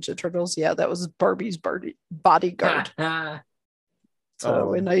Mutant Ninja Turtles. Yeah, that was Barbie's bodyguard. And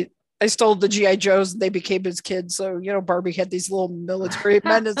I stole the G.I. Joes and they became his kids. So, Barbie had these little military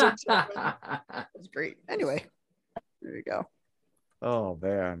men as her children. It was great. Anyway, there you go. Oh,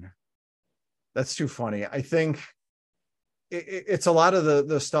 man. That's too funny. I think it's a lot of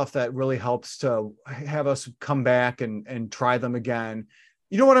the stuff that really helps to have us come back and try them again.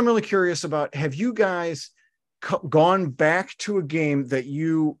 You know what I'm really curious about? Have you guys gone back to a game that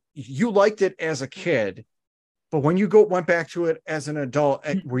you liked it as a kid, but when you went back to it as an adult,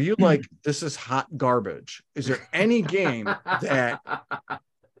 were you like, this is hot garbage? Is there any game that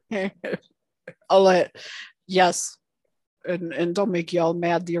yes, and don't make y'all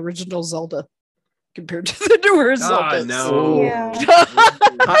mad, the original Zelda compared to the newer Zelda? No. Yeah.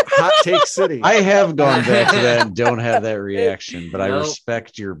 hot take city? I have gone back to that and don't have that reaction, but I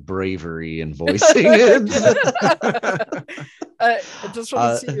respect your bravery in voicing it. I just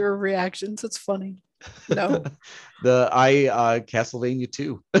want to see your reactions. It's funny. No. Castlevania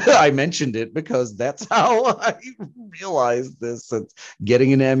 2. I mentioned it because that's how I realized this. It's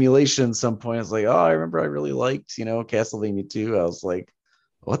getting an emulation at some point. I was like, oh, I remember I really liked, Castlevania 2. I was like,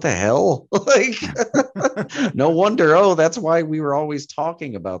 what the hell? Like, no wonder. Oh, that's why we were always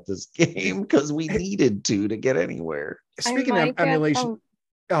talking about this game, because we needed to get anywhere. Speaking of emulation,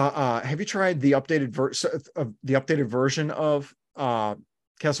 have you tried the updated version of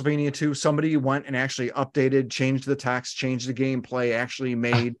Castlevania 2? Somebody went and actually updated, changed the text, changed the gameplay, actually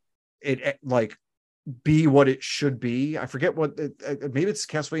made it like be what it should be. I forget what maybe it's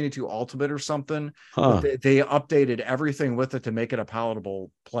Castlevania 2 Ultimate or something. But they updated everything with it to make it a palatable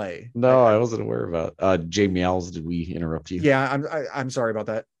play. No, I wasn't aware about. Jamie Alls, did we interrupt you? Yeah, I'm sorry about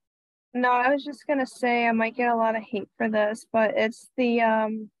that. No, I was just gonna say I might get a lot of hate for this, but it's the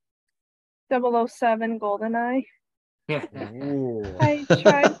 007 GoldenEye. Ooh. I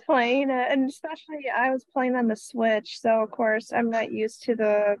tried playing it, and especially I was playing on the Switch, so of course I'm not used to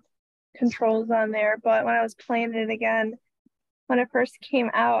the controls on there. But when I was playing it again, when it first came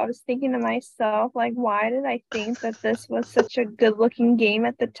out, I was thinking to myself, like, why did I think that this was such a good looking game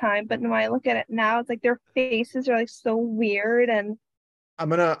at the time? But when I look at it now, it's like their faces are like so weird and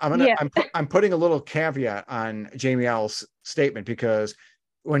yeah. I'm putting a little caveat on Jamie Owl's statement because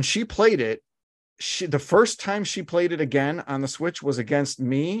when she played it, the first time she played it again on the Switch was against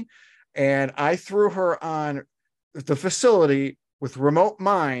me, and I threw her on the facility with remote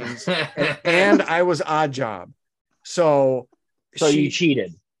mines, and I was odd job. So you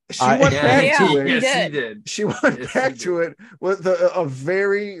cheated. She went back to it. Yes, he did. She went back to it with a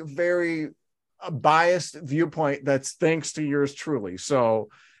very, very biased viewpoint that's thanks to yours truly. So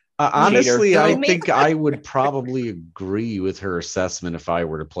honestly, Cheater. I think I would probably agree with her assessment if I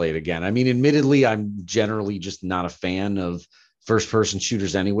were to play it again. I mean, admittedly, I'm generally just not a fan of first-person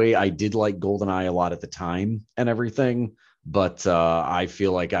shooters anyway. I did like GoldenEye a lot at the time and everything, but I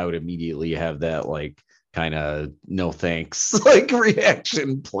feel like I would immediately have that like kind of no thanks like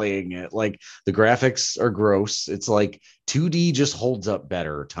reaction playing it. Like the graphics are gross. It's like 2D just holds up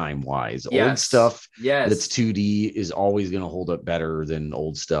better time wise. Old stuff that's 2D is always going to hold up better than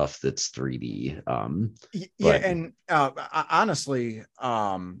old stuff that's 3D. And honestly,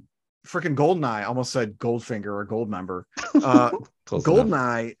 freaking Goldeneye, almost said Goldfinger or Goldmember.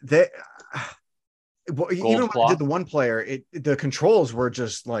 Goldeneye, that even when I did the one player, the controls were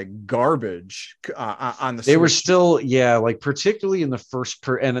just like garbage on the Switch. They were still, like particularly in the first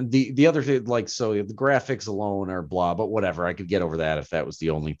and the other thing, like, so the graphics alone are blah, but whatever, I could get over that if that was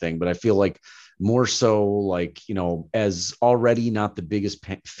the only thing. But I feel like more so, like, as already not the biggest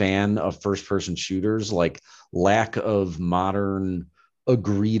fan of first person shooters, like lack of modern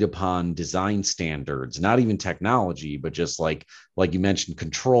agreed upon design standards, not even technology, but just like you mentioned,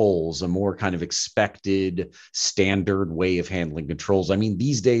 controls, a more kind of expected standard way of handling controls. I mean,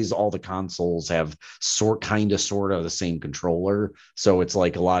 these days all the consoles have sort of the same controller, so it's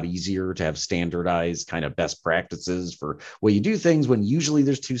like a lot easier to have standardized kind of best practices for way you do things, when usually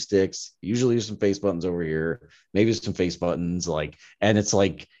there's two sticks, usually there's some face buttons over here, maybe there's some face buttons, like, and it's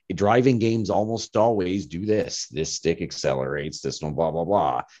like driving games almost always do this stick accelerates, this one, blah blah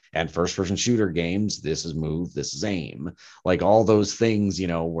blah. And first person shooter games, this is move, this is aim, like all those things,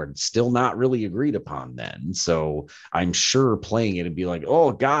 were still not really agreed upon then. So I'm sure playing it and be like,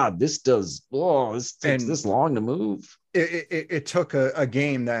 oh god, this takes this long to move. It took a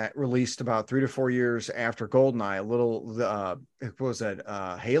game that released about 3 to 4 years after GoldenEye, what was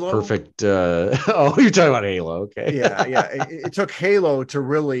that, Halo? Perfect. Oh, you're talking about Halo. Okay. Yeah. It took Halo to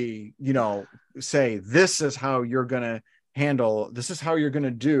really, say, this is how you're going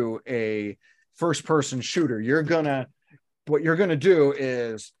to do a first person shooter. What you're going to do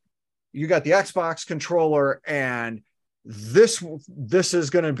is you got the Xbox controller, and this is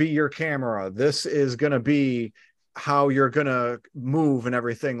going to be your camera. This is going to be how you're going to move and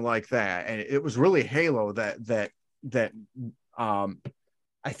everything like that. And it was really Halo that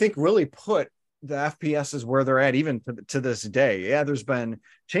I think really put the FPS where they're at, even to this day. Yeah, there's been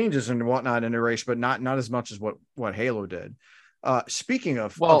changes and whatnot in iteration, but not as much as what Halo did. Speaking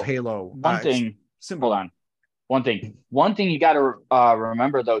of Halo, one thing you got to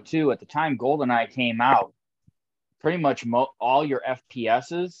remember though too, at the time GoldenEye came out, pretty much all your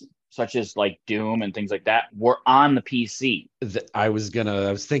FPSs, such as like Doom and things like that, were on the PC. I was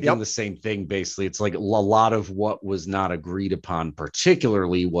thinking the same thing. Basically, it's like a lot of what was not agreed upon,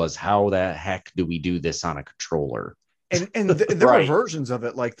 particularly, was how the heck do we do this on a controller? And there are versions of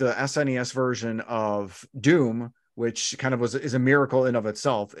it, like the SNES version of Doom, which kind of is a miracle in of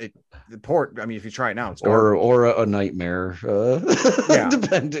itself. The port, I mean, if you try it now, it's garbage. or a nightmare,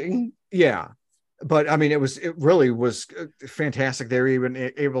 depending. Yeah. But I mean, it really was fantastic. They were even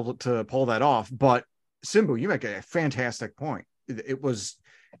able to pull that off. But Simbu, you make a fantastic point. It was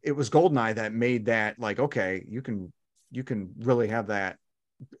GoldenEye that made that, like, okay, you can really have that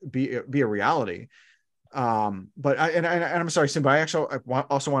be a reality. But I'm sorry, Simbu. I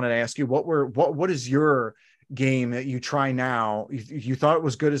also wanted to ask you, what is your game that you try now? You thought it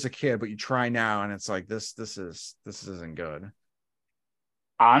was good as a kid, but you try now, and it's like this isn't good.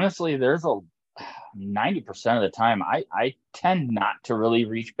 Honestly, there's 90% of the time I tend not to really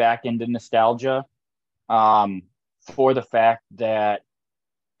reach back into nostalgia, for the fact that,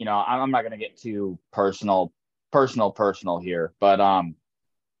 I'm not going to get too personal here, but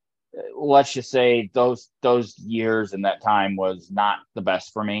let's just say those years and that time was not the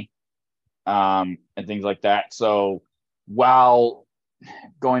best for me. and things like that. So while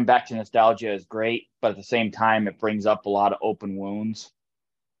going back to nostalgia is great, but at the same time, it brings up a lot of open wounds,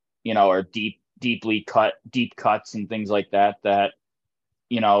 or deep cuts and things like that,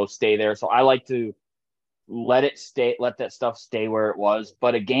 stay there. So I like to let that stuff stay where it was.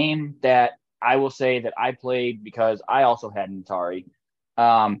 But a game that I will say that I played, because I also had an Atari,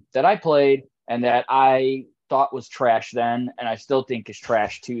 that I played and that I thought was trash then, and I still think is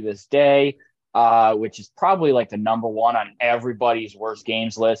trash to this day, which is probably like the number one on everybody's worst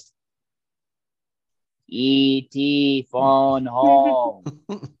games list. E.T. Phone Home.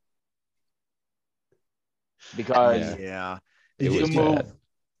 Because it you was move bad.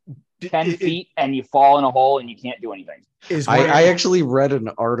 10 feet and you fall in a hole and you can't do anything. I actually read an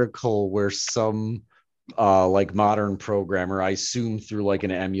article where some like modern programmer, I assume through like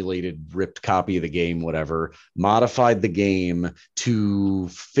an emulated ripped copy of the game, whatever, modified the game to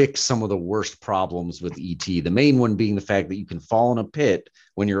fix some of the worst problems with ET. The main one being the fact that you can fall in a pit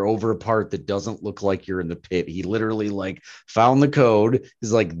when you're over a part that doesn't look like you're in the pit. He literally like found the code.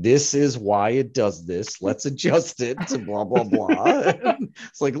 He's like, this is why it does this. Let's adjust it to blah, blah, blah.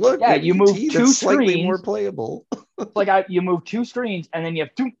 It's like, look, you move two slightly screens, more playable. You move two screens and then you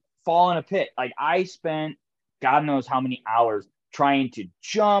have to fall in a pit. Like I spent God knows how many hours trying to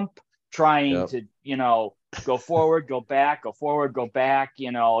jump, trying to, go forward, go back, go forward, go back,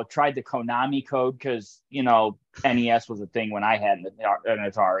 tried the Konami code because, NES was a thing when I had an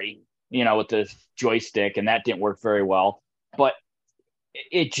Atari, with the joystick, and that didn't work very well. But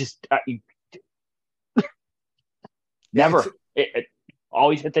it just never, it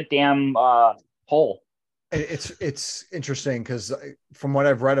always hit the damn hole. It's interesting because from what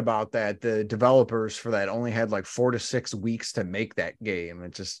I've read about that, the developers for that only had like 4 to 6 weeks to make that game.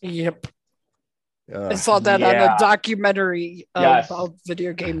 It just I saw that on a documentary about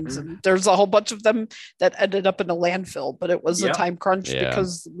video games, and there's a whole bunch of them that ended up in a landfill, but it was a time crunch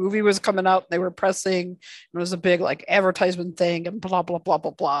because the movie was coming out, they were pressing, it was a big like advertisement thing and blah blah blah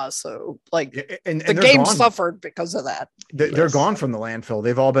blah blah. So like and the game suffered because of that. They're gone from the landfill.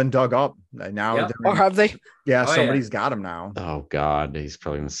 They've all been dug up now. Or have they? Yeah, somebody's got them now. Oh God, he's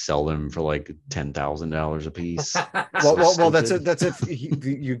probably gonna sell them for like $10,000 a piece. well, that's it. That's if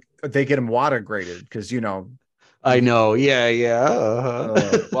they get them water graded because I know,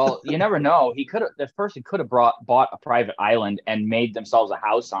 well, you never know. This person could have bought a private island and made themselves a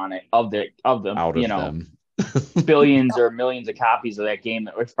house on it of them. Them. Billions or millions of copies of that game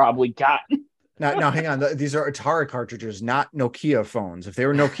that we've probably gotten. Now, hang on. These are Atari cartridges, not Nokia phones. If they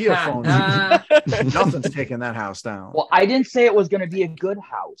were Nokia phones, nothing's taking that house down. Well, I didn't say it was going to be a good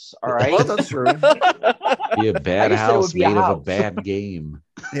house. All right. Well, that's true. Be a bad house made of a bad game.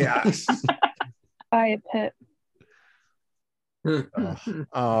 Yeah. Buy a pit.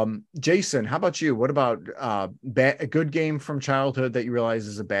 Jason, how about you? What about a good game from childhood that you realize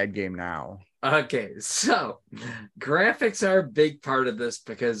is a bad game now? Okay, so graphics are a big part of this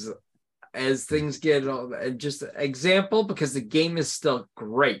because as things get, just an example, because the game is still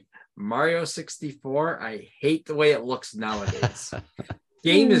great. Mario 64, I hate the way it looks nowadays.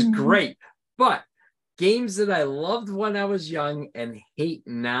 Game is great, but games that I loved when I was young and hate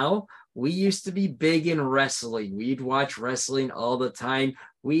now, we used to be big in wrestling. We'd watch wrestling all the time.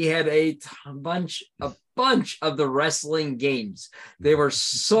 We had a bunch of the wrestling games. They were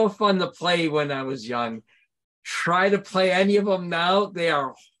so fun to play when I was young. Try to play any of them now. They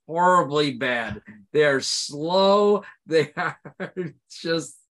are horribly bad. They are slow. They are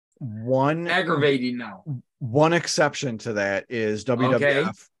just aggravating now. One exception to that is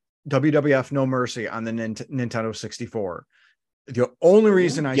WWF No Mercy on the Nintendo 64. The only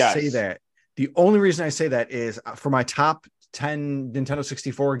reason I say that is for my top 10 Nintendo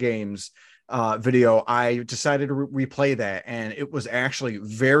 64 games video, I decided to replay that, and it was actually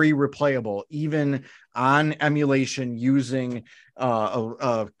very replayable, even on emulation using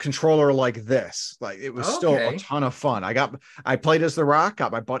a controller like this. Like it was still a ton of fun. I played as The Rock,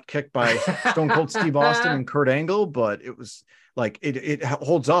 got my butt kicked by Stone Cold Steve Austin and Kurt Angle, but it was like it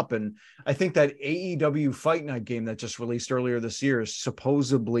holds up. And I think that AEW Fight Night game that just released earlier this year is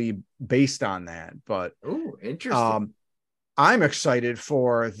supposedly based on that. But interesting. I'm excited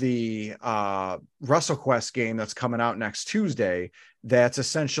for the WrestleQuest game that's coming out next Tuesday. That's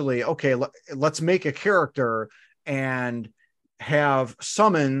essentially, let's make a character and have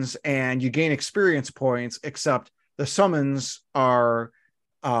summons and you gain experience points, except the summons are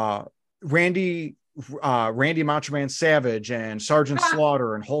Randy Macho Man Savage and Sergeant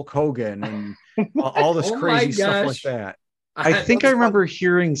Slaughter and Hulk Hogan and all this crazy stuff like that. I think That I was remember fun.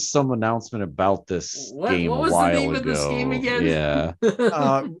 hearing some announcement about this game What a was the while name of this game ago. again? Yeah.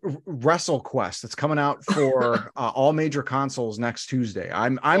 WrestleQuest. It's coming out for all major consoles next Tuesday.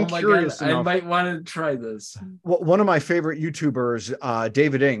 I'm Oh my god, curious I enough. might want to try this. One of my favorite YouTubers,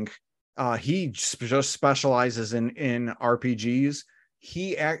 David Ink, he just specializes in RPGs.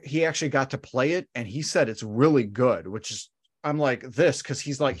 He actually got to play it, and he said it's really good. Which is, I'm like this because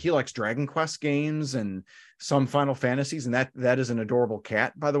he likes Dragon Quest games and some Final Fantasies, and that is an adorable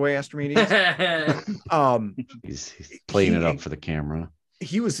cat, by the way, Astromedes. He's playing it up for the camera.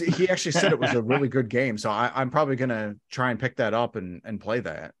 He actually said it was a really good game, so I'm probably gonna try and pick that up and play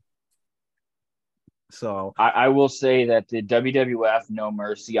that. So I will say that the WWF No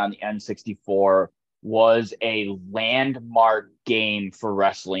Mercy on the N64 was a landmark game for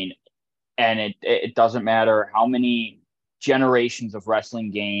wrestling. And it doesn't matter how many generations of wrestling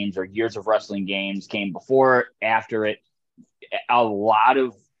games or years of wrestling games came before, after it, a lot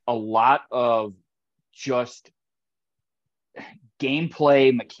of just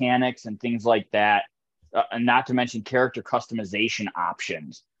gameplay mechanics and things like that, and not to mention character customization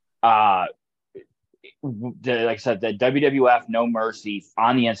options. Like I said, the WWF No Mercy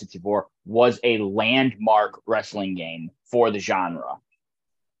on the N64 was a landmark wrestling game for the genre.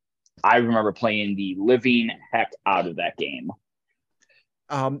 I remember playing the living heck out of that game.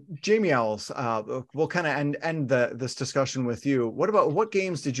 Jamie Ellis, we'll kind of end this discussion with you. What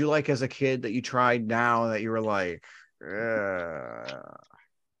games did you like as a kid that you tried now that you were like, The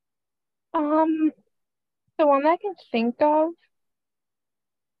one I can think of,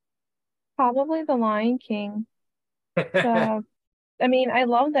 probably The Lion King. The I mean, I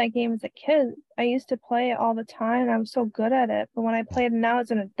loved that game as a kid. I used to play it all the time, and I was so good at it. But when I played it now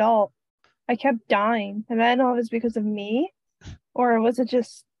as an adult, I kept dying. And I don't know if it's because of me, or was it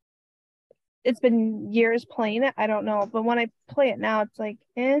just it's been years playing it. I don't know. But when I play it now, it's like,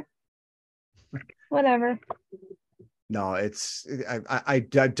 whatever. no, I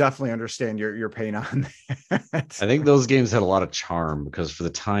definitely understand your pain on that. I think those games had a lot of charm because for the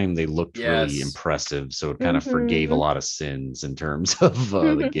time they looked really Yes. impressive. So it kind of forgave a lot of sins in terms of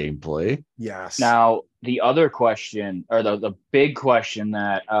the gameplay. Yes. Now, the other question, or the big question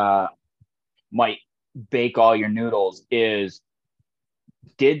that might bake all your noodles is,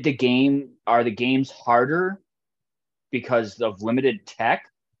 are the games harder because of limited tech,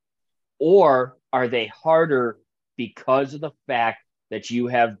 or are they harder because of the fact that you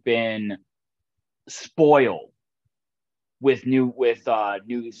have been spoiled with new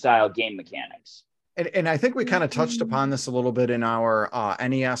style game mechanics? And I think we kind of touched upon this a little bit in our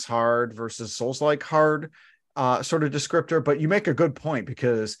NES hard versus Souls-like hard sort of descriptor, but you make a good point,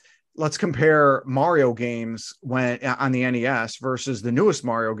 because let's compare Mario games when on the NES versus the newest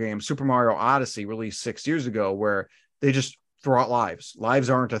Mario game, Super Mario Odyssey, released 6 years ago, where they just throw out lives.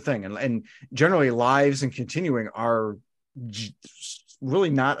 Lives aren't a thing. And generally lives and continuing are really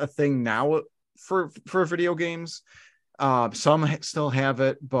not a thing now for video games. Some still have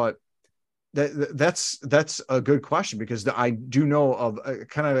it, but that's a good question, because I do know of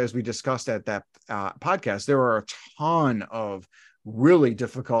kind of, as we discussed at that podcast, there are a ton of really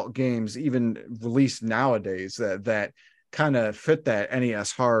difficult games even released nowadays that kind of fit that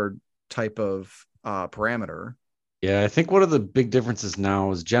NES hard type of parameter. Yeah, I think one of the big differences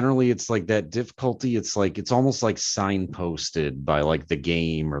now is generally it's like that difficulty. It's like it's almost like signposted by like the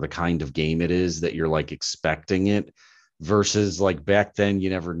game or the kind of game it is that you're like expecting it, versus like back then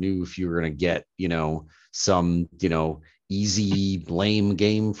you never knew if you were going to get, some, easy, lame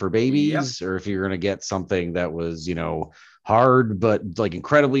game for babies, or if you're going to get something that was, hard, but like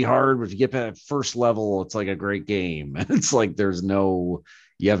incredibly hard. But if you get past first level, it's like a great game. And it's like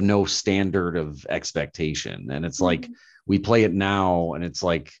you have no standard of expectation. And it's like we play it now, and it's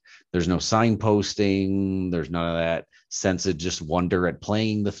like there's no signposting, there's none of that sense of just wonder at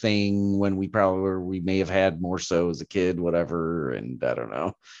playing the thing when we may have had more so as a kid, whatever. And I don't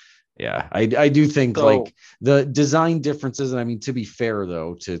know. Yeah, I do think like the design differences. And I mean, to be fair,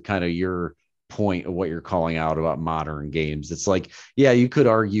 though, to kind of your point of what you're calling out about modern games, it's like, yeah, you could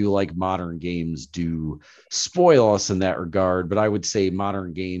argue like modern games do spoil us in that regard, but I would say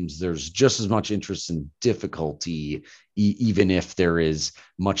modern games, there's just as much interest in difficulty, even if there is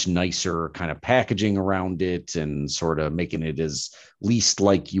much nicer kind of packaging around it and sort of making it as least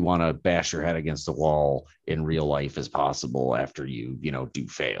like you want to bash your head against the wall in real life as possible after you do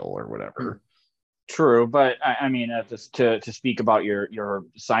fail or whatever. True, but I mean, to speak about your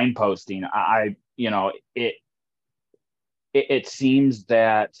signposting, it seems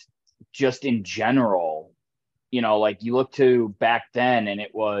that just in general, like you look to back then, and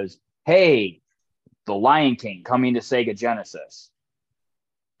it was, hey, The Lion King coming to Sega Genesis.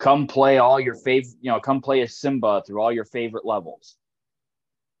 Come play all your favorite, come play as Simba through all your favorite levels.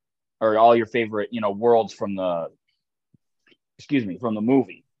 Or all your favorite, worlds from the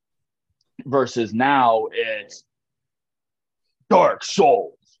movie. Versus now it's Dark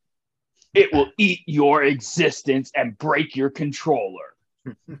Souls. It will eat your existence and break your controller.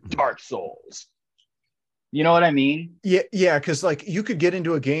 Dark Souls. You know what I mean? Yeah, because like you could get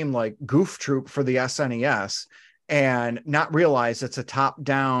into a game like Goof Troop for the SNES and not realize it's a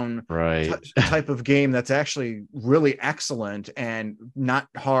top-down type of game that's actually really excellent and not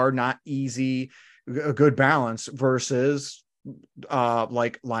hard, not easy, a good balance versus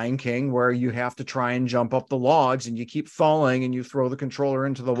like Lion King, where you have to try and jump up the logs and you keep falling and you throw the controller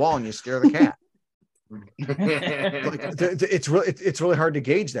into the wall and you scare the cat. Like it's really hard to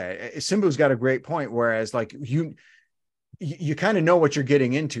gauge that. Simbu's got a great point, whereas like you kind of know what you're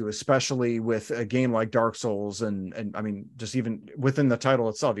getting into, especially with a game like Dark Souls, and I mean, just even within the title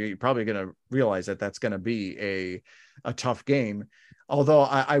itself, you're probably going to realize that that's going to be a tough game. Although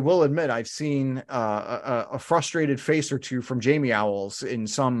I will admit, I've seen a frustrated face or two from Jamie Owls in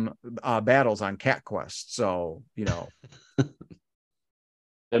some battles on Cat Quest. So,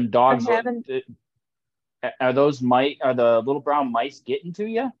 them dogs, are those mice? Are the little brown mice getting to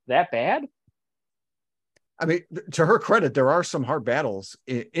you that bad? I mean, to her credit, there are some hard battles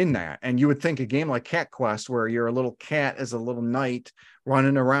in that. And you would think a game like Cat Quest, where you're a little cat as a little knight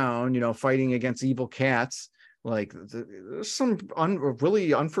running around, fighting against evil cats, like there's some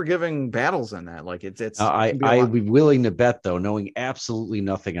really unforgiving battles in that. Like it's I'd be willing to bet, though, knowing absolutely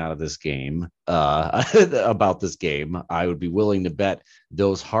nothing out of this game, about this game, I would be willing to bet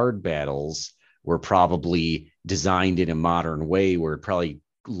those hard battles were probably designed in a modern way where it probably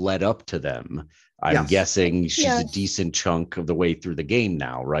led up to them. I'm guessing she's a decent chunk of the way through the game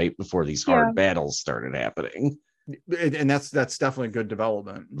now, right? Before these hard battles started happening. And that's definitely good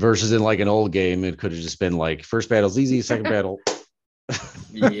development. Versus in like an old game, it could have just been like first battle's easy, second battle.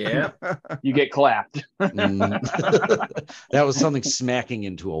 Yeah. You get clapped. That was something smacking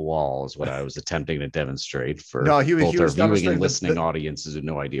into a wall is what I was attempting to demonstrate for he both was our viewing and listening audiences who have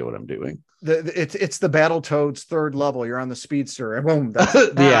no idea what I'm doing. It's the Battletoads third level. You're on the speedster and boom.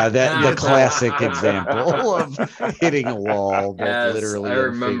 The classic example of hitting a wall, both literally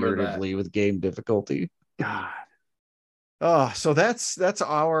and figuratively with game difficulty. God. Oh, so that's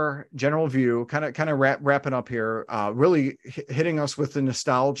our general view, kind of wrapping up here, really hitting us with the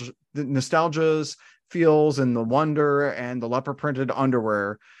nostalgia's feels and the wonder and the leopard printed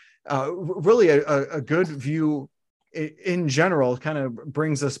underwear. Really a good view in general, kind of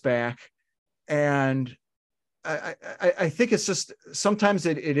brings us back. And I think it's just sometimes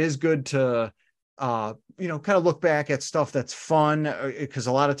it is good to kind of look back at stuff that's fun, because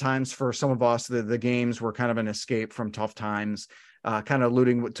a lot of times for some of us, the games were kind of an escape from tough times, kind of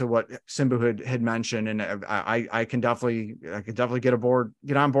alluding to what Simbu had mentioned. And I could definitely get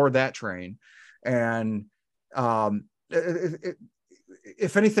on board that train. And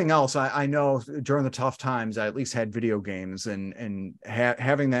if anything else, I know during the tough times, I at least had video games, and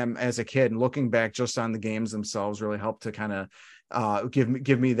having them as a kid and looking back just on the games themselves really helped to kind of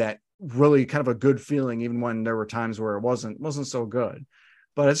give me that really kind of a good feeling, even when there were times where it wasn't so good.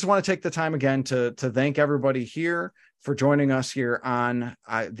 But I just want to take the time again to thank everybody here for joining us here on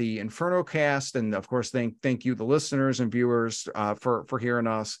the InfernoCast, and of course thank you, the listeners and viewers, for hearing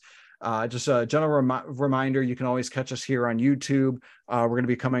us. Just a general reminder, you can always catch us here on YouTube. We're going to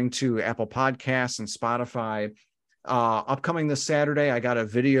be coming to Apple Podcasts and Spotify. Upcoming this Saturday, I got a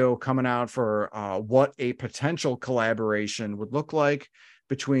video coming out for what a potential collaboration would look like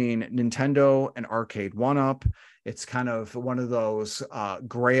between Nintendo and Arcade 1-Up. It's kind of one of those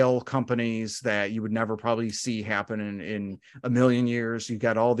grail companies that you would never probably see happen in a million years. You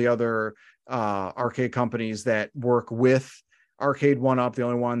got all the other arcade companies that work with Arcade 1-Up. The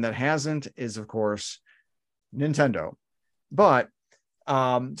only one that hasn't is, of course, Nintendo. But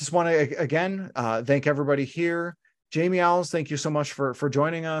just want to again thank everybody here. Jamie Owls, thank you so much for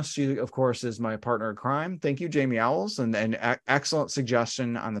joining us. She, of course, is my partner in crime. Thank you, Jamie Owls, and excellent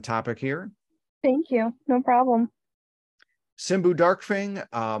suggestion on the topic here. Thank you. No problem. Simbu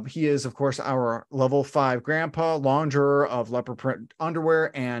Darkfang, he is, of course, our level 5 grandpa, launderer of leopard print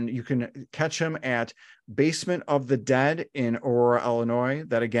underwear, and you can catch him at Basement of the Dead in Aurora, Illinois.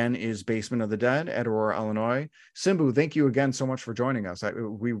 That, again, is Basement of the Dead at Aurora, Illinois. Simbu, thank you again so much for joining us.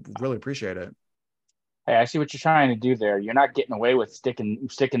 We really appreciate it. Hey, I see what you're trying to do there. You're not getting away with sticking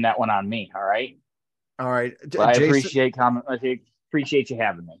that one on me. All right. All right. I appreciate you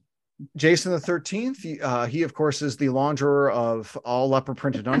having me. Jason the 13th, he of course is the launderer of all leopard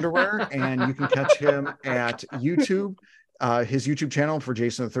printed underwear, and you can catch him at YouTube, his YouTube channel for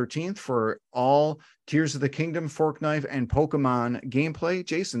Jason the 13th for all Tears of the Kingdom, Fork Knife, and Pokemon gameplay.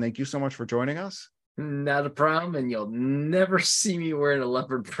 Jason, thank you so much for joining us. Not a problem, and you'll never see me wearing a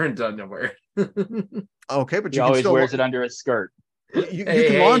leopard print underwear. Okay, but He you always can still wears it under his skirt. you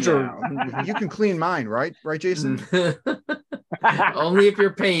can launder, you can clean mine, right, Jason? Only if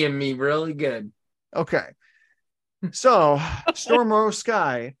you're paying me really good. Okay. So, Stormrose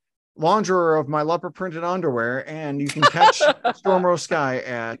Sky, launderer of my leopard printed underwear, and you can catch Stormrose Sky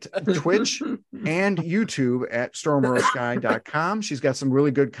at Twitch and YouTube at stormrosesky.com. She's got some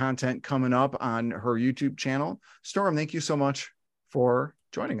really good content coming up on her YouTube channel. Storm, thank you so much for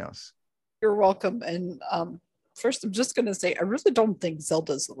joining us. You're welcome. And first, I'm just going to say, I really don't think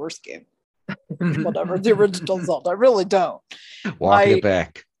Zelda's the worst game. Whatever, the original Zelda. I really don't. Walking it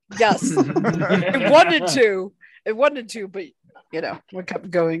back. Yes. It wanted to, but we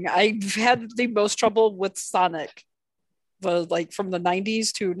kept going. I've had the most trouble with Sonic. Like from the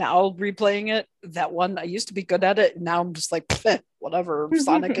 90s to now replaying it. That one, I used to be good at it. And now I'm just like, whatever.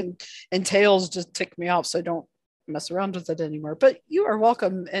 Sonic and Tails just tick me off. So I don't mess around with it anymore. But you are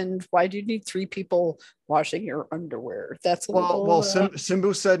welcome. And why do you need 3 people washing your underwear? That's a little...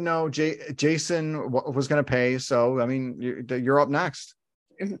 Simbu said no. Jason was going to pay. So, I mean, you're up next.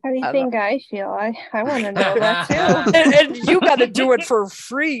 How do you think I feel? I want to know that too. and you got to do it for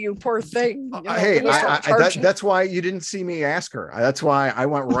free, you poor thing. Hey, that's why you didn't see me ask her. That's why I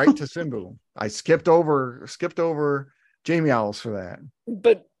went right to Simbu. I skipped over Jamie Owls for that.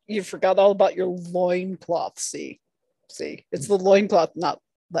 But you forgot all about your loincloth. See, it's the loincloth, not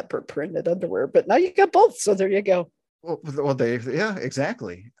leopard printed underwear. But now you got both, so there you go. Well, Dave, yeah,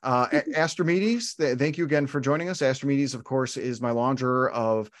 exactly. Astromedes, thank you again for joining us. Astromedes, of course, is my launderer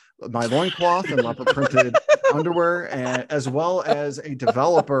of my loincloth and leopard printed underwear, and as well as a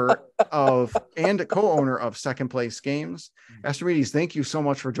developer and a co-owner of Second Place Games. Astromedes, thank you so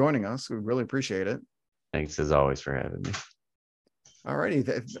much for joining us. We really appreciate it. Thanks as always for having me. All righty.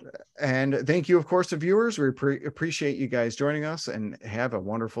 And thank you, of course, to viewers. We appreciate you guys joining us, and have a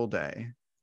wonderful day.